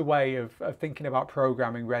better way of thinking about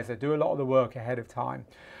programming, Reza. Do a lot of the work ahead of time.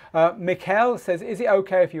 Mikhail says, is it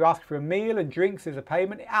okay if you ask for a meal and drinks as a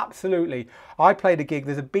payment? Absolutely. I played a gig,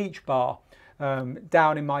 there's a beach bar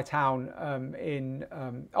down in my town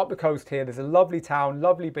up the coast here. There's a lovely town,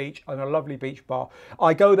 lovely beach, and a lovely beach bar.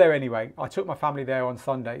 I go there anyway. I took my family there on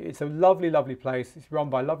Sunday. It's a lovely, lovely place. It's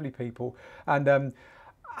run by lovely people.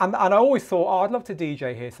 And I always thought, oh, I'd love to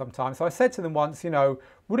DJ here sometime. So I said to them once, you know,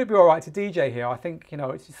 would it be all right to DJ here? I think, you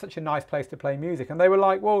know, it's such a nice place to play music. And they were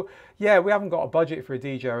like, well, yeah, we haven't got a budget for a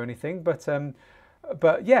DJ or anything, but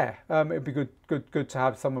yeah, it'd be good to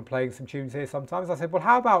have someone playing some tunes here sometimes. I said, well,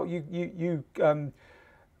 how about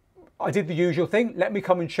I did the usual thing. Let me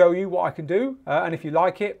come and show you what I can do. And if you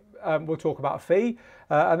like it, we'll talk about a fee.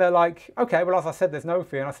 And they're like, okay, well, as I said, there's no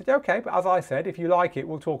fee. And I said, okay, but as I said, if you like it,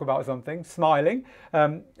 we'll talk about something, smiling.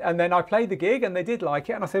 And then I played the gig and they did like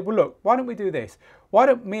it. And I said, well, look, why don't we do this? Why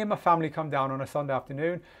don't me and my family come down on a Sunday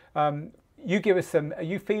afternoon? you give us some,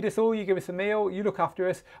 you feed us all, you give us a meal, you look after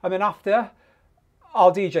us, and then after,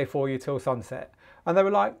 I'll DJ for you till sunset. And they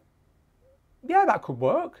were like, yeah, that could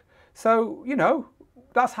work. So, you know,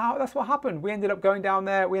 that's what happened. We ended up going down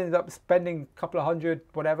there. We ended up spending a couple of hundred,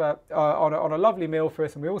 whatever, on a lovely meal for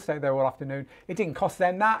us, and we all stayed there all afternoon. It didn't cost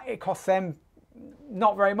them that. It cost them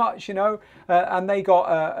not very much, you know, and they got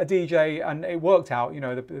a DJ, and it worked out. You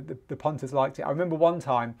know, the punters liked it. I remember one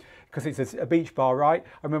time, because it's a beach bar, right?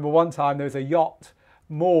 I remember one time there was a yacht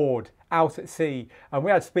moored out at sea, and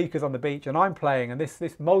we had speakers on the beach, and I'm playing, and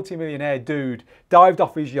this multi-millionaire dude dived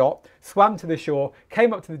off his yacht, swam to the shore,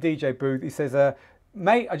 came up to the DJ booth. He says,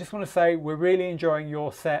 mate, I just want to say we're really enjoying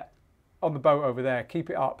your set on the boat over there. Keep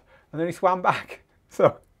it up. And then he swam back.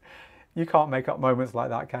 So you can't make up moments like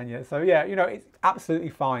that, can you? So yeah, you know, it's absolutely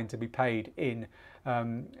fine to be paid in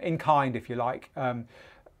kind, if you like,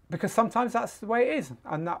 because sometimes that's the way it is,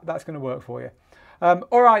 and that's going to work for you.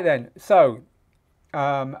 All right then. So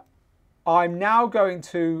I'm now going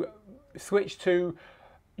to switch to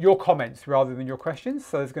your comments rather than your questions.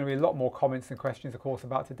 So there's going to be a lot more comments and questions, of course,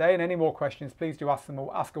 about today. And any more questions, please do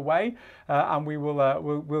ask away, and we will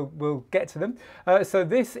we'll get to them. So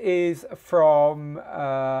this is from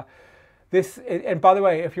this. And by the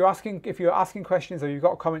way, if you're asking questions or you've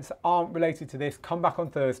got comments that aren't related to this, come back on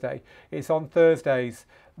Thursday. It's on Thursdays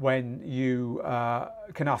when you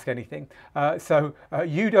can ask anything.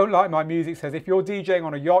 You don't like my music says, if you're DJing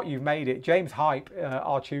on a yacht, you've made it. James Hype,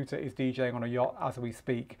 our tutor, is DJing on a yacht as we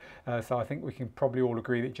speak. So I think we can probably all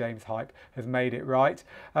agree that James Hype has made it right.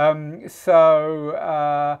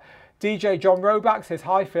 DJ John Roback says,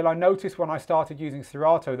 hi Phil, I noticed when I started using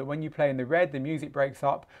Serato that when you play in the red, the music breaks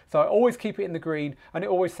up. So I always keep it in the green, and it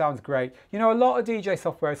always sounds great. You know, a lot of DJ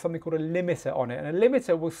software has something called a limiter on it, and a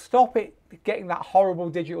limiter will stop it getting that horrible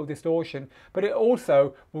digital distortion, but it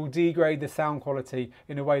also will degrade the sound quality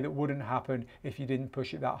in a way that wouldn't happen if you didn't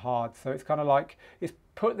push it that hard. So it's kind of like, it's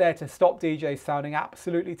put there to stop DJs sounding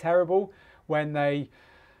absolutely terrible when they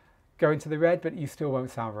go into the red, but you still won't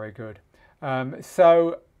sound very good.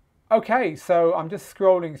 Okay, so I'm just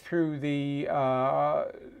scrolling through the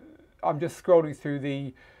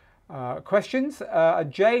questions.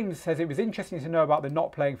 James says it was interesting to know about the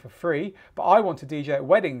not playing for free, but I want to DJ at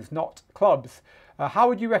weddings, not clubs. How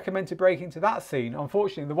would you recommend to break into that scene?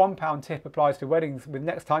 Unfortunately, the £1 tip applies to weddings with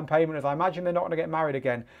next time payment, as I imagine they're not going to get married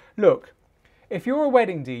again. Look, if you're a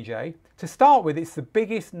wedding DJ, to start with, it's the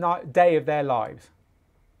biggest day of their lives.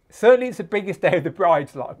 Certainly, it's the biggest day of the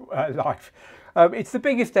bride's life. It's the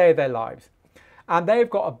biggest day of their lives, and they've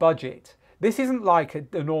got a budget. This isn't like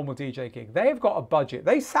a normal DJ gig. They've got a budget.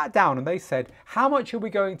 They sat down and they said, how much are we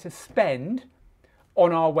going to spend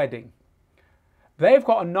on our wedding? They've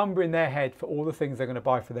got a number in their head for all the things they're going to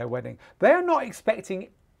buy for their wedding. They are not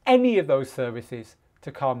expecting any of those services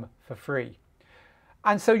to come for free.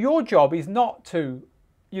 And so your job is not to,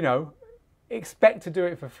 you know, expect to do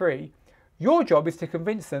it for free. Your job is to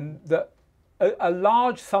convince them that a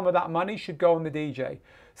large sum of that money should go on the DJ.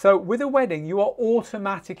 So with a wedding, you are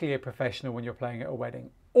automatically a professional when you're playing at a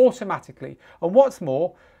wedding, automatically. And what's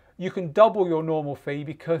more, you can double your normal fee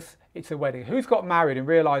because it's a wedding. Who's got married and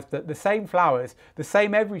realised that the same flowers, the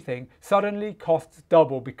same everything, suddenly costs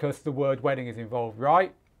double because the word wedding is involved,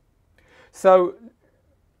 right? So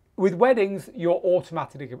with weddings, you're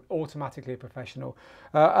automatically a professional.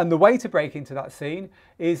 And the way to break into that scene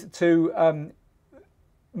is to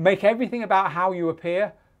make everything about how you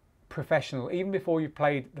appear professional, even before you've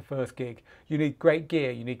played the first gig. You need great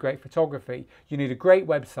gear, you need great photography, you need a great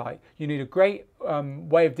website, you need a great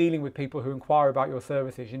way of dealing with people who inquire about your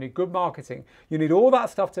services, you need good marketing, you need all that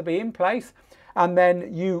stuff to be in place, and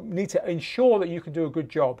then you need to ensure that you can do a good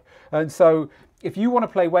job. And so if you want to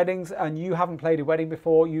play weddings and you haven't played a wedding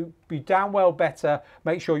before, you'd be damn well better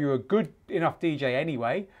make sure you're a good enough DJ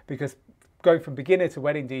anyway, because going from beginner to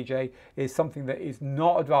wedding DJ is something that is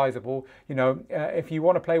not advisable. You know, if you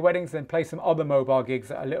want to play weddings, then play some other mobile gigs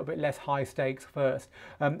that are a little bit less high stakes first.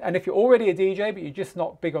 And if you're already a DJ, but you're just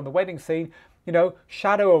not big on the wedding scene, you know,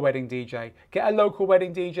 shadow a wedding DJ. Get a local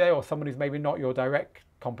wedding DJ or someone who's maybe not your direct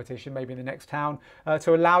competition, maybe in the next town,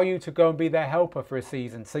 to allow you to go and be their helper for a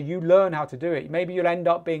season. So you learn how to do it. Maybe you'll end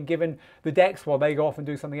up being given the decks while they go off and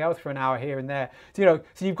do something else for an hour here and there. So, you know,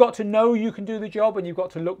 so you've got to know you can do the job, and you've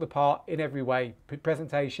got to look the part in every way,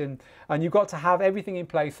 presentation, and you've got to have everything in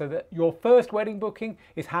place so that your first wedding booking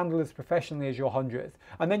is handled as professionally as your 100th.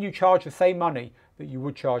 And then you charge the same money that you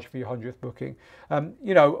would charge for your 100th booking.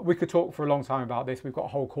 You know, we could talk for a long time about this. We've got a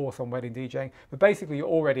whole course on wedding DJing, but basically you're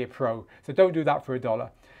already a pro, so don't do that for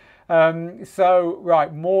 $1. So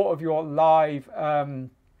right, more of your live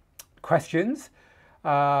questions.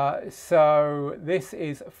 So this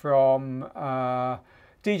is from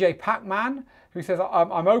DJ Pac-Man, who says,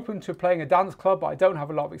 I'm open to playing a dance club, but I don't have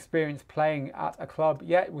a lot of experience playing at a club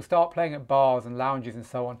yet. We'll start playing at bars and lounges and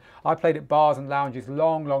so on. I played at bars and lounges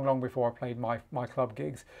long before I played my club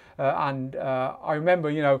gigs. I remember,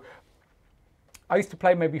 you know, I used to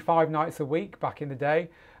play maybe 5 nights a week back in the day.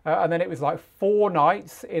 And then it was like 4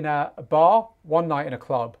 nights in a bar, 1 night in a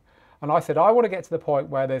club. And I said, I want to get to the point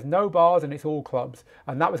where there's no bars and it's all clubs.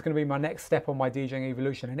 And that was going to be my next step on my DJing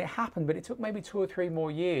evolution. And it happened, but it took maybe 2 or 3 more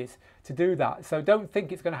years to do that. So don't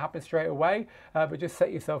think it's going to happen straight away, but just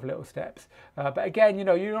set yourself little steps. But again, you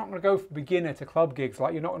know, you're not going to go from beginner to club gigs,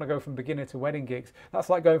 like you're not going to go from beginner to wedding gigs. That's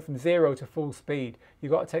like going from 0 to full speed.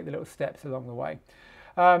 You've got to take the little steps along the way.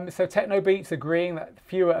 So Techno Beats agreeing that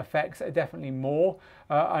fewer effects are definitely more,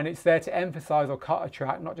 and it's there to emphasize or cut a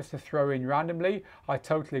track, not just to throw in randomly. I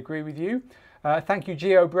totally agree with you. Thank you,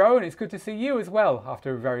 Geo Bro, and it's good to see you as well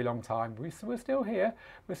after a very long time. We're still here.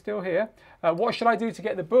 We're still here. What should I do to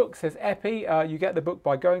get the book? Says Epi. You get the book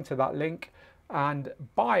by going to that link and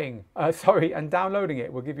and downloading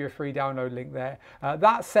it. We'll give you a free download link there.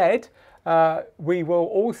 That said, we will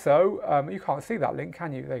also, you can't see that link,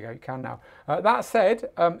 can you? There you go, you can now. That said,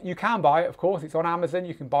 you can buy it, of course. It's on Amazon.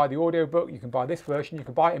 You can buy the audiobook, you can buy this version, you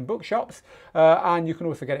can buy it in bookshops, and you can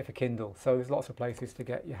also get it for Kindle. So there's lots of places to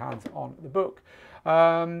get your hands on the book.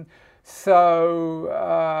 Alan says,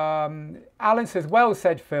 well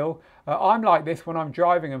said, Phil. I'm like this when I'm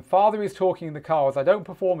driving and father is talking in the cars. I don't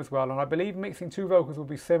perform as well, and I believe mixing 2 vocals will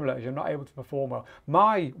be similar as you're not able to perform well.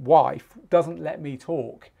 My wife doesn't let me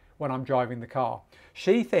talk when I'm driving the car.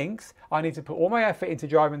 She thinks I need to put all my effort into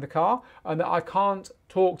driving the car and that I can't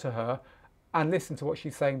talk to her and listen to what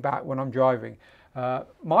she's saying back when I'm driving.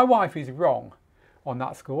 My wife is wrong on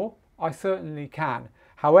that score. I certainly can.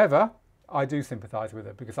 However, I do sympathise with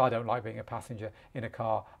her because I don't like being a passenger in a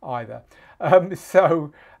car either. Let's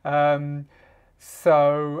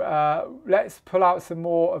pull out some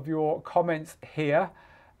more of your comments here.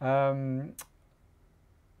 I'm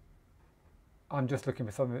just looking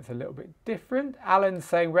for something that's a little bit different. Alan's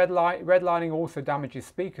saying redlining also damages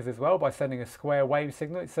speakers as well by sending a square wave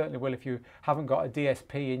signal. It certainly will if you haven't got a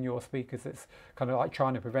DSP in your speakers that's kind of like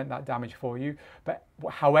trying to prevent that damage for you. But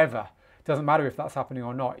however, it doesn't matter if that's happening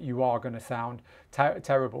or not, you are going to sound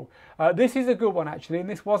terrible. This is a good one actually, and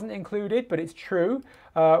this wasn't included, but it's true.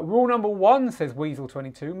 Rule number 1, says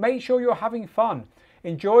Weasel22, make sure you're having fun.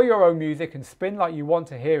 Enjoy your own music and spin like you want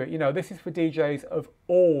to hear it. You know, this is for DJs of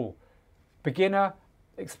all, beginner,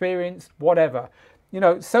 experienced, whatever. You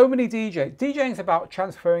know, so many DJs. DJing is about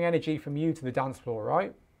transferring energy from you to the dance floor,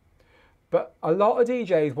 right? But a lot of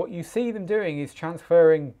DJs, what you see them doing is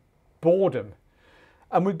transferring boredom.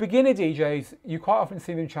 And with beginner DJs, you quite often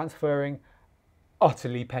see them transferring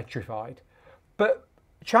utterly petrified. But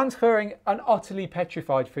transferring an utterly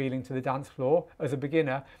petrified feeling to the dance floor as a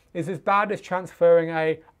beginner is as bad as transferring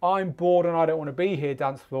a I'm bored and I don't want to be here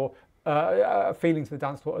dance floor feeling to the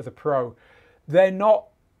dance floor as a pro. They're not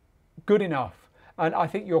good enough. And I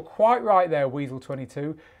think you're quite right there,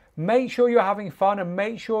 Weasel22. Make sure you're having fun and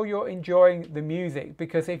make sure you're enjoying the music,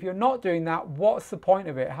 because if you're not doing that, what's the point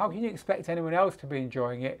of it? How can you expect anyone else to be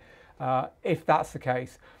enjoying it if that's the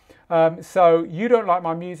case? So you don't like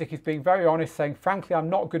my music, he's being very honest, saying, frankly, I'm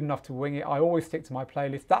not good enough to wing it. I always stick to my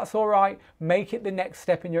playlist. That's all right. Make it the next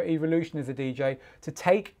step in your evolution as a DJ to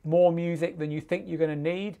take more music than you think you're going to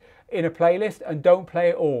need in a playlist and don't play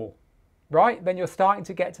it all. Right? Then you're starting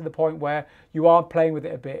to get to the point where you are playing with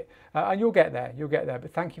it a bit and you'll get there,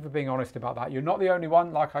 But thank you for being honest about that. You're not the only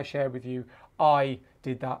one. Like I shared with you, I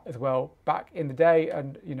did that as well back in the day.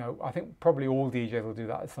 And, you know, I think probably all DJs will do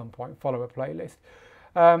that at some point, follow a playlist.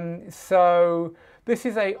 So this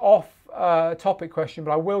is a off-topic question,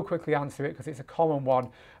 but I will quickly answer it because it's a common one.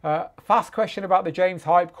 Fast question about the James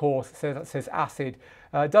Hype course, says Acid.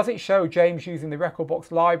 Does it show James using the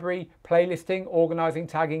Rekordbox library, playlisting, organising,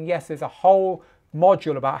 tagging? Yes, there's a whole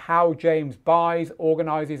module about how James buys,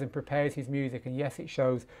 organises and prepares his music. And yes, it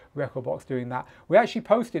shows Rekordbox doing that. We actually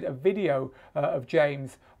posted a video of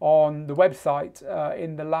James on the website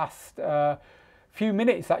in the last few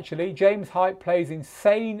minutes actually. James Hype plays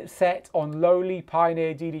insane set on lowly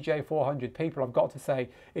Pioneer DDJ 400. People, I've got to say,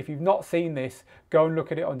 if you've not seen this, go and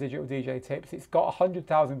look at it on Digital DJ Tips. It's got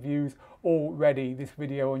 100,000 views already, this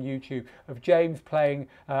video on YouTube of James playing,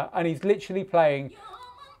 and he's literally playing,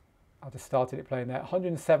 I just started it playing there,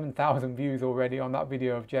 107,000 views already on that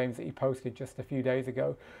video of James that he posted just a few days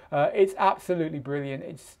ago. It's absolutely brilliant.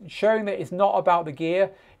 It's showing that it's not about the gear,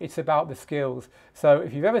 it's about the skills. So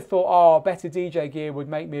if you've ever thought, oh, better DJ gear would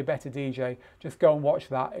make me a better DJ, just go and watch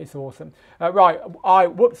that. It's awesome. Right,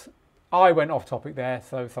 whoops, I went off topic there,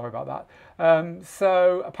 so sorry about that.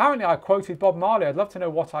 So apparently I quoted Bob Marley. I'd love to know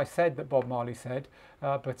what I said that Bob Marley said,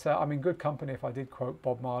 but I'm in good company if I did quote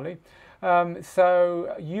Bob Marley.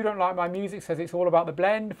 So You Don't Like My Music says it's all about the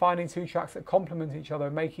blend, finding two tracks that complement each other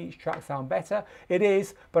and make each track sound better. It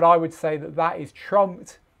is, but I would say that that is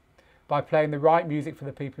trumped by playing the right music for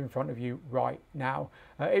the people in front of you right now.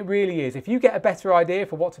 It really is. If you get a better idea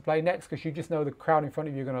for what to play next because you just know the crowd in front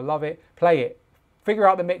of you are going to love it, play it. Figure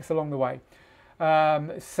out the mix along the way. Phil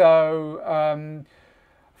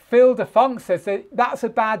DeFunk says that's a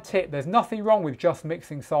bad tip. There's nothing wrong with just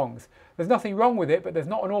mixing songs. There's nothing wrong with it, but there's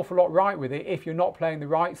not an awful lot right with it if you're not playing the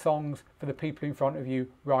right songs for the people in front of you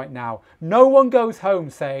right now. No one goes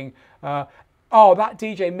home saying, oh, that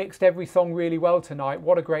DJ mixed every song really well tonight.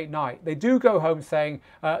 What a great night. They do go home saying,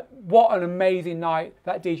 what an amazing night.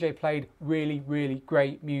 That DJ played really, really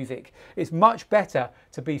great music. It's much better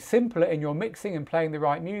to be simpler in your mixing and playing the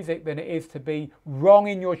right music than it is to be wrong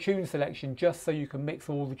in your tune selection just so you can mix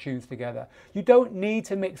all the tunes together. You don't need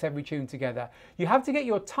to mix every tune together. You have to get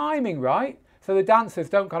your timing right so the dancers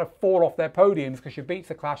don't kind of fall off their podiums because your beats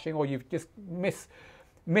are clashing or you've just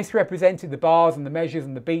misrepresented the bars and the measures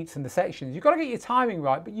and the beats and the sections. You've got to get your timing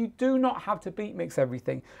right, but you do not have to beat mix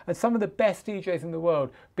everything. And some of the best DJs in the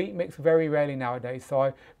world beat mix very rarely nowadays.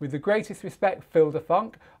 So with the greatest respect, Phil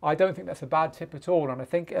DeFunk, I don't think that's a bad tip at all. And I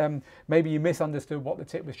think maybe you misunderstood what the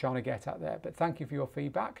tip was trying to get at there, but thank you for your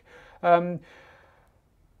feedback.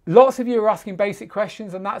 Lots of you are asking basic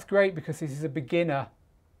questions, and that's great because this is a beginner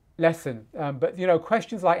lesson, but you know,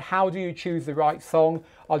 questions like how do you choose the right song,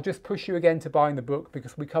 I'll just push you again to buying the book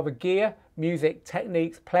because we cover gear, music,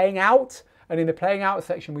 techniques, playing out, and in the playing out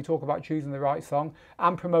section we talk about choosing the right song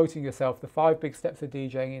and promoting yourself, the 5 big steps of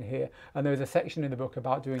DJing in here, and there's a section in the book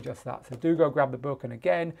about doing just that. So do go grab the book, and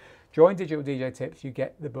again, join Digital DJ Tips. You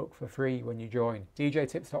get the book for free when you join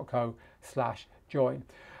djtips.co/join.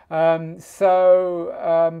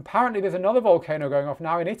 Apparently there's another volcano going off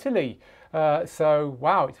now in Italy. So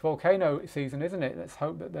wow, it's volcano season, isn't it? Let's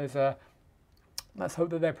hope that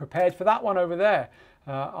they're prepared for that one over there.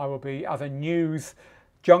 I will be, as a news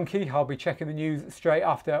junkie, I'll be checking the news straight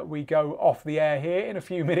after we go off the air here in a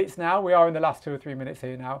few minutes now. We are in the last 2 or 3 minutes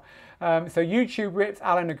here now. So YouTube rips,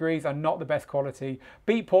 Alan agrees, are not the best quality.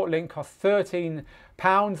 Beatport Link costs £13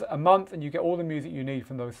 a month and you get all the music you need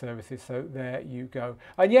from those services. So there you go.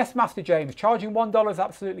 And yes, Master James, charging $1 is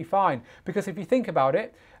absolutely fine, because if you think about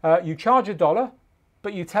it, you charge $1,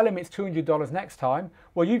 but you tell him it's $200 next time.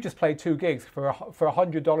 Well, you've just played 2 gigs for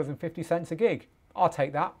 $100.50 a gig. I'll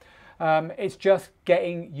take that. It's just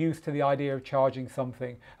getting used to the idea of charging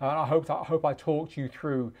something. And I hope I talked you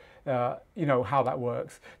through, you know, how that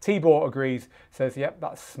works. Tibor agrees, says, yep,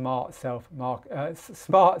 that's smart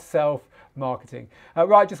self-marketing.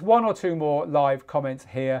 Right, just 1 or 2 more live comments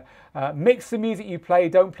here. Mix the music you play,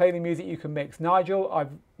 don't play the music you can mix. Nigel, I've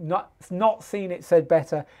not seen it said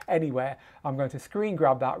better anywhere. I'm going to screen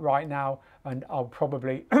grab that right now, and I'll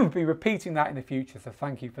probably be repeating that in the future. So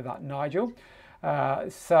thank you for that, Nigel.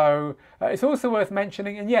 It's also worth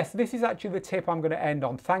mentioning, and yes, this is actually the tip I'm going to end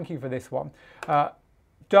on. Thank you for this one.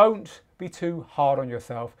 Don't be too hard on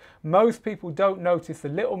yourself. Most people don't notice the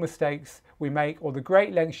little mistakes we make or the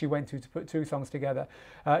great lengths you went to put 2 songs together.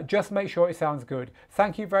 Just make sure it sounds good.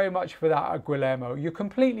 Thank you very much for that, Guillermo. You're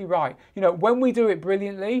completely right. You know, when we do it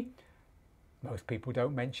brilliantly, most people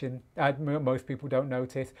don't mention, most people don't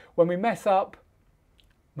notice. When we mess up,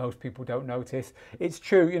 most people don't notice. It's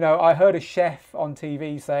true, you know, I heard a chef on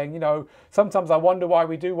TV saying, you know, sometimes I wonder why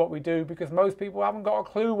we do what we do, because most people haven't got a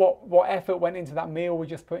clue what effort went into that meal we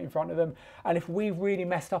just put in front of them. And if we've really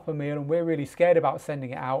messed up a meal and we're really scared about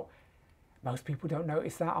sending it out, most people don't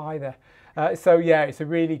notice that either. So yeah, it's a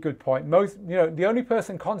really good point. The only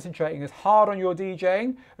person concentrating as hard on your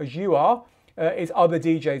DJing as you are is other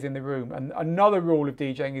DJs in the room. And another rule of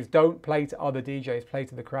DJing is don't play to other DJs, play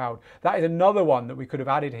to the crowd. That is another one that we could have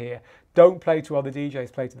added here. Don't play to other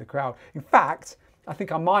DJs, play to the crowd. In fact, I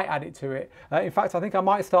think I might add it to it. In fact, I think I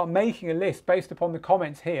might start making a list based upon the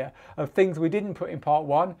comments here of things we didn't put in part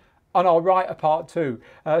 1, and I'll write a part 2.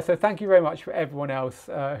 So thank you very much for everyone else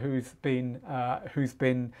who's been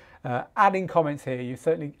adding comments here. You've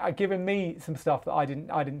certainly given me some stuff that I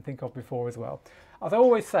didn't think of before as well. As I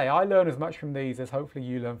always say, I learn as much from these as hopefully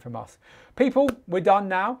you learn from us. People, we're done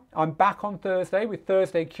now. I'm back on Thursday with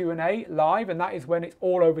Thursday Q&A live, and that is when it's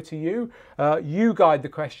all over to you. You guide the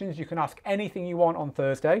questions. You can ask anything you want on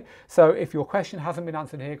Thursday. So if your question hasn't been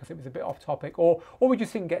answered here because it was a bit off topic, or we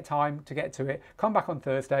just didn't get time to get to it, come back on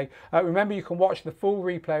Thursday. Remember, you can watch the full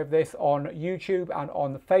replay of this on YouTube and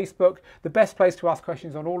on Facebook. The best place to ask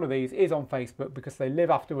questions on all of these is on Facebook because they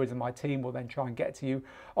live afterwards, and my team will then try and get to you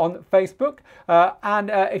on Facebook.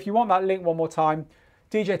 If you want that link one more time,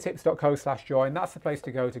 djtips.co/join. That's the place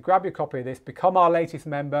to go to grab your copy of this, become our latest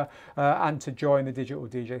member, and to join the Digital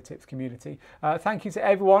DJ Tips community. Thank you to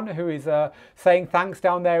everyone who is saying thanks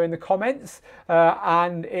down there in the comments.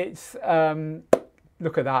 And it's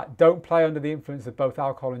look at that. Don't play under the influence of both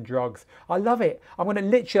alcohol and drugs. I love it. I'm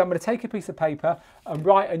going to take a piece of paper and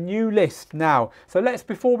write a new list now. So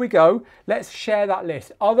before we go, let's share that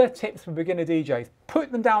list. Other tips for beginner DJs.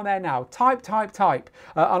 Put them down there now. Type.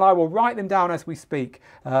 And I will write them down as we speak.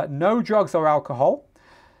 No drugs or alcohol.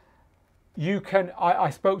 I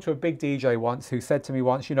spoke to a big DJ once who said to me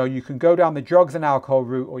once, you know, you can go down the drugs and alcohol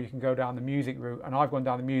route, or you can go down the music route. And I've gone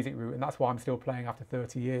down the music route, and that's why I'm still playing after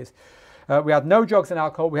 30 years. We had no drugs and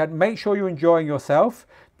alcohol. We had make sure you're enjoying yourself.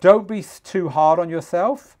 Don't be too hard on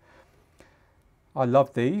yourself. I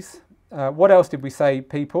love these. What else did we say,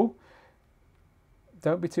 people?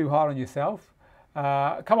 Don't be too hard on yourself.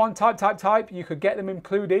 Come on, type. You could get them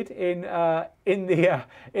included in the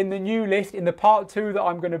new list, in the part 2 that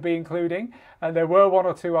I'm going to be including. And there were 1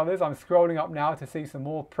 or 2 others. I'm scrolling up now to see some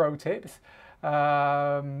more pro tips.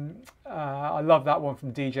 I love that one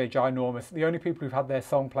from DJ Ginormous. The only people who've had their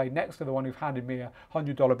song played next to the one who've handed me a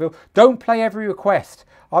 $100 bill. Don't play every request.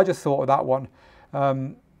 I just thought of that one.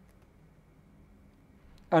 And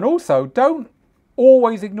also, don't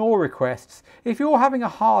always ignore requests. If you're having a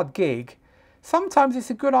hard gig, sometimes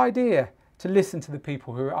it's a good idea to listen to the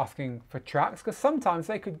people who are asking for tracks, because sometimes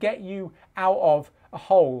they could get you out of a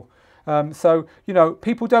hole. So, you know,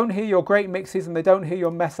 people don't hear your great mixes, and they don't hear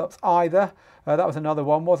your mess ups either. That was another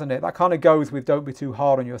one, wasn't it? That kind of goes with don't be too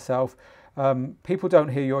hard on yourself. People don't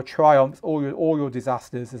hear your triumphs or all your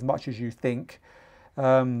disasters as much as you think.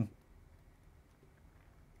 I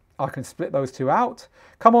can split those 2 out.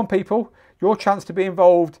 Come on, people. Your chance to be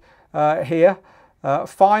involved here.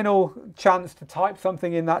 Final chance to type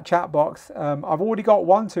something in that chat box. I've already got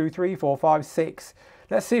 1, 2, 3, 4, 5, 6.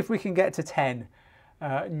 Let's see if we can get to 10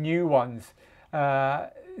 new ones. Oh,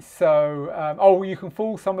 you can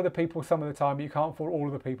fool some of the people some of the time, but you can't fool all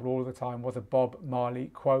of the people all of the time, was a Bob Marley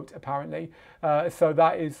quote, apparently. So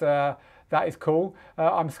that is cool.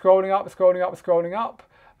 I'm scrolling up.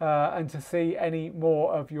 And to see any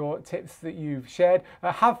more of your tips that you've shared.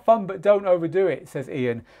 Have fun, but don't overdo it, says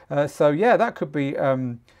Ian. So yeah, that could be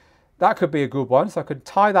a good one. So I could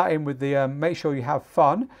tie that in with the make sure you have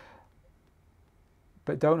fun,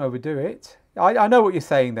 but don't overdo it. I know what you're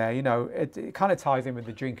saying there. You know, it kind of ties in with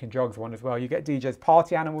the drink and drugs one as well. You get DJs,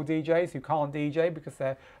 party animal DJs, who can't DJ because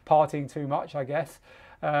they're partying too much, I guess.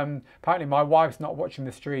 Apparently my wife's not watching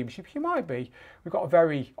the stream. She might be. We've got a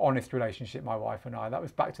very honest relationship, my wife and I. That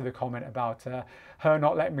was back to the comment about her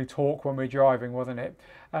not letting me talk when we're driving, wasn't it?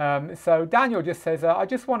 So Daniel just says, I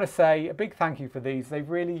just want to say a big thank you for these. They've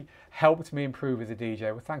really helped me improve as a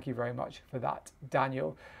DJ. Well, thank you very much for that,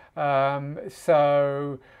 Daniel.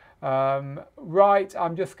 Right,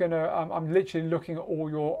 I'm just gonna, I'm literally looking at all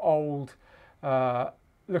your old,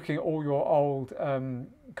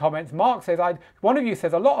 comments. Mark says, one of you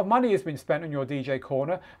says, a lot of money has been spent on your DJ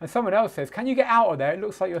corner, and someone else says, can you get out of there? It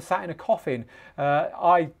looks like you're sat in a coffin.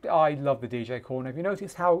 I love the DJ corner. Have you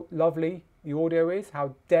noticed how lovely the audio is,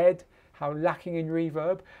 how dead, how lacking in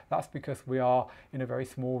reverb? That's because we are in a very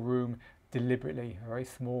small room, deliberately, a very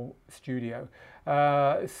small studio.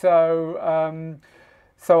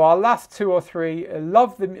 So our last 2 or 3,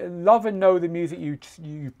 love and know the music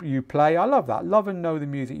you play. I love that. Love and know the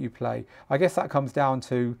music you play. I guess that comes down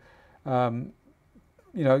to, you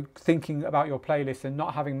know, thinking about your playlist and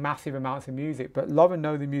not having massive amounts of music, but love and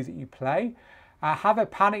know the music you play. Have a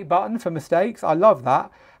panic button for mistakes. I love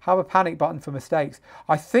that. Have a panic button for mistakes.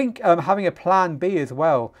 I think having a plan B as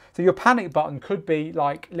well. So your panic button could be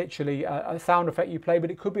like literally a sound effect you play, but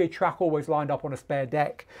it could be a track always lined up on a spare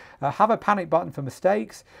deck. Have a panic button for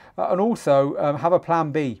mistakes, and also have a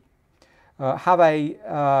plan B. Have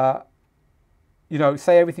a, you know,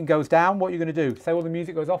 say everything goes down, what you're going to do. Say all the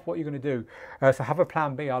music goes off, what you're going to do. So have a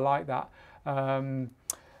plan B. I like that.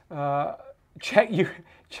 Check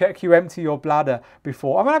you empty your bladder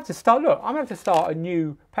before. I'm gonna have to start. Look, I'm gonna have to start a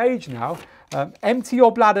new page now. Empty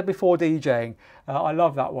your bladder before DJing. I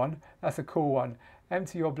love that one. That's a cool one.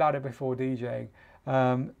 Empty your bladder before DJing.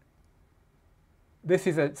 this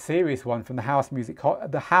is a serious one from the House Music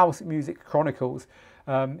Chronicles.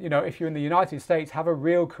 You know, if you're in the United States, have a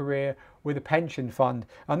real career with a pension fund.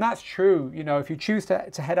 And that's true. You know, if you choose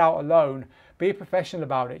to head out alone, be a professional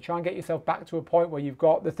about it. Try and get yourself back to a point where you've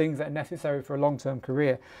got the things that are necessary for a long-term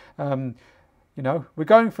career. You know, we're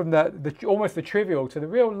going from almost the trivial to the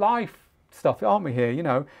real life stuff, aren't we here? You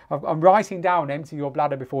know, I'm writing down empty your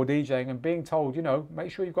bladder before DJing and being told, you know, make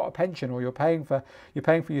sure you've got a pension or you're paying for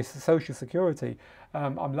your social security.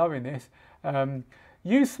 I'm loving this.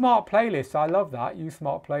 Use smart playlists. I love that. Use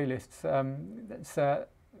smart playlists.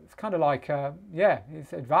 It's kind of like, yeah,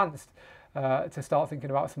 it's advanced to start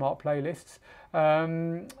thinking about smart playlists.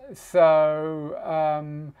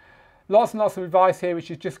 Lots and lots of advice here, which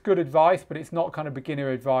is just good advice, but it's not kind of beginner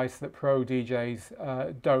advice that pro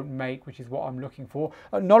DJs don't make, which is what I'm looking for.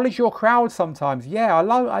 Acknowledge your crowd sometimes. Yeah, I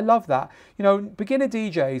love that. You know, beginner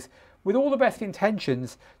DJs, with all the best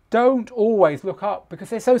intentions, don't always look up because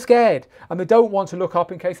they're so scared and they don't want to look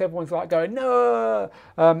up in case everyone's like going, no.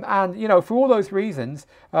 And, you know, for all those reasons,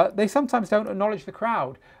 they sometimes don't acknowledge the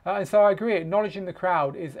crowd. And so I agree, acknowledging the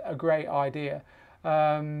crowd is a great idea.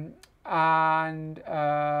 I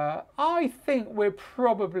think we're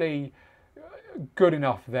probably good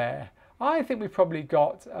enough there. I think we've probably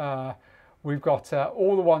got all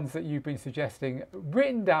the ones that you've been suggesting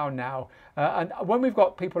written down now. And when we've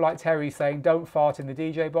got people like Terry saying don't fart in the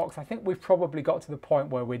DJ box, I think we've probably got to the point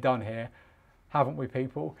where we're done here, haven't we,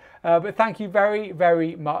 people? But thank you very,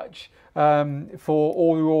 very much for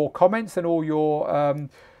all your comments and all your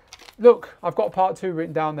look, I've got part 2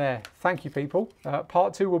 written down there. Thank you, people.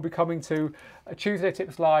 Part 2 will be coming to Tuesday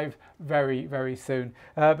Tips Live very, very soon.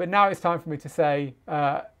 But now it's time for me to say,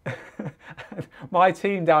 my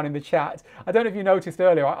team down in the chat, I don't know if you noticed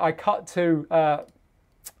earlier, I cut to the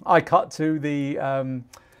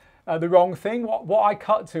wrong thing. What I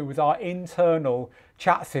cut to was our internal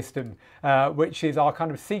chat system, which is our kind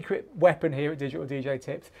of secret weapon here at Digital DJ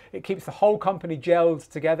Tips. It keeps the whole company gelled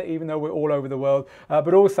together, even though we're all over the world.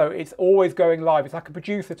 But also, it's always going live. It's like a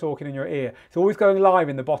producer talking in your ear. It's always going live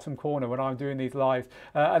in the bottom corner when I'm doing these lives.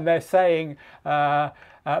 And they're saying,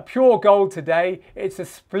 pure gold today. It's a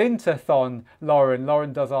splinter-thon, Lauren.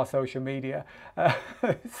 Lauren does our social media.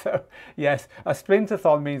 So, yes, a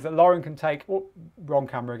splinter-thon means that Lauren can take, oh, wrong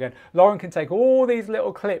camera again. Lauren can take all these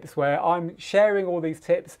little clips where I'm sharing all these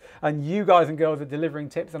tips and you guys and girls are delivering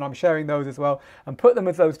tips and I'm sharing those as well and put them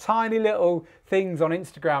as those tiny little things on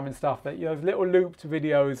Instagram and stuff, that, you know, those little looped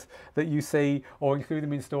videos that you see, or include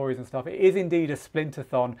them in stories and stuff. It is indeed a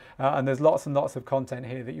splinter-thon and there's lots and lots of content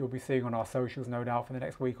here that you'll be seeing on our socials, no doubt, for the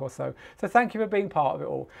next week or so. So thank you for being part of it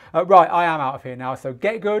all. Right, I am out of here now, so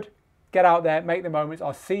get good, get out there, make the moments.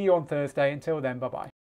 I'll see you on Thursday. Until then, bye-bye.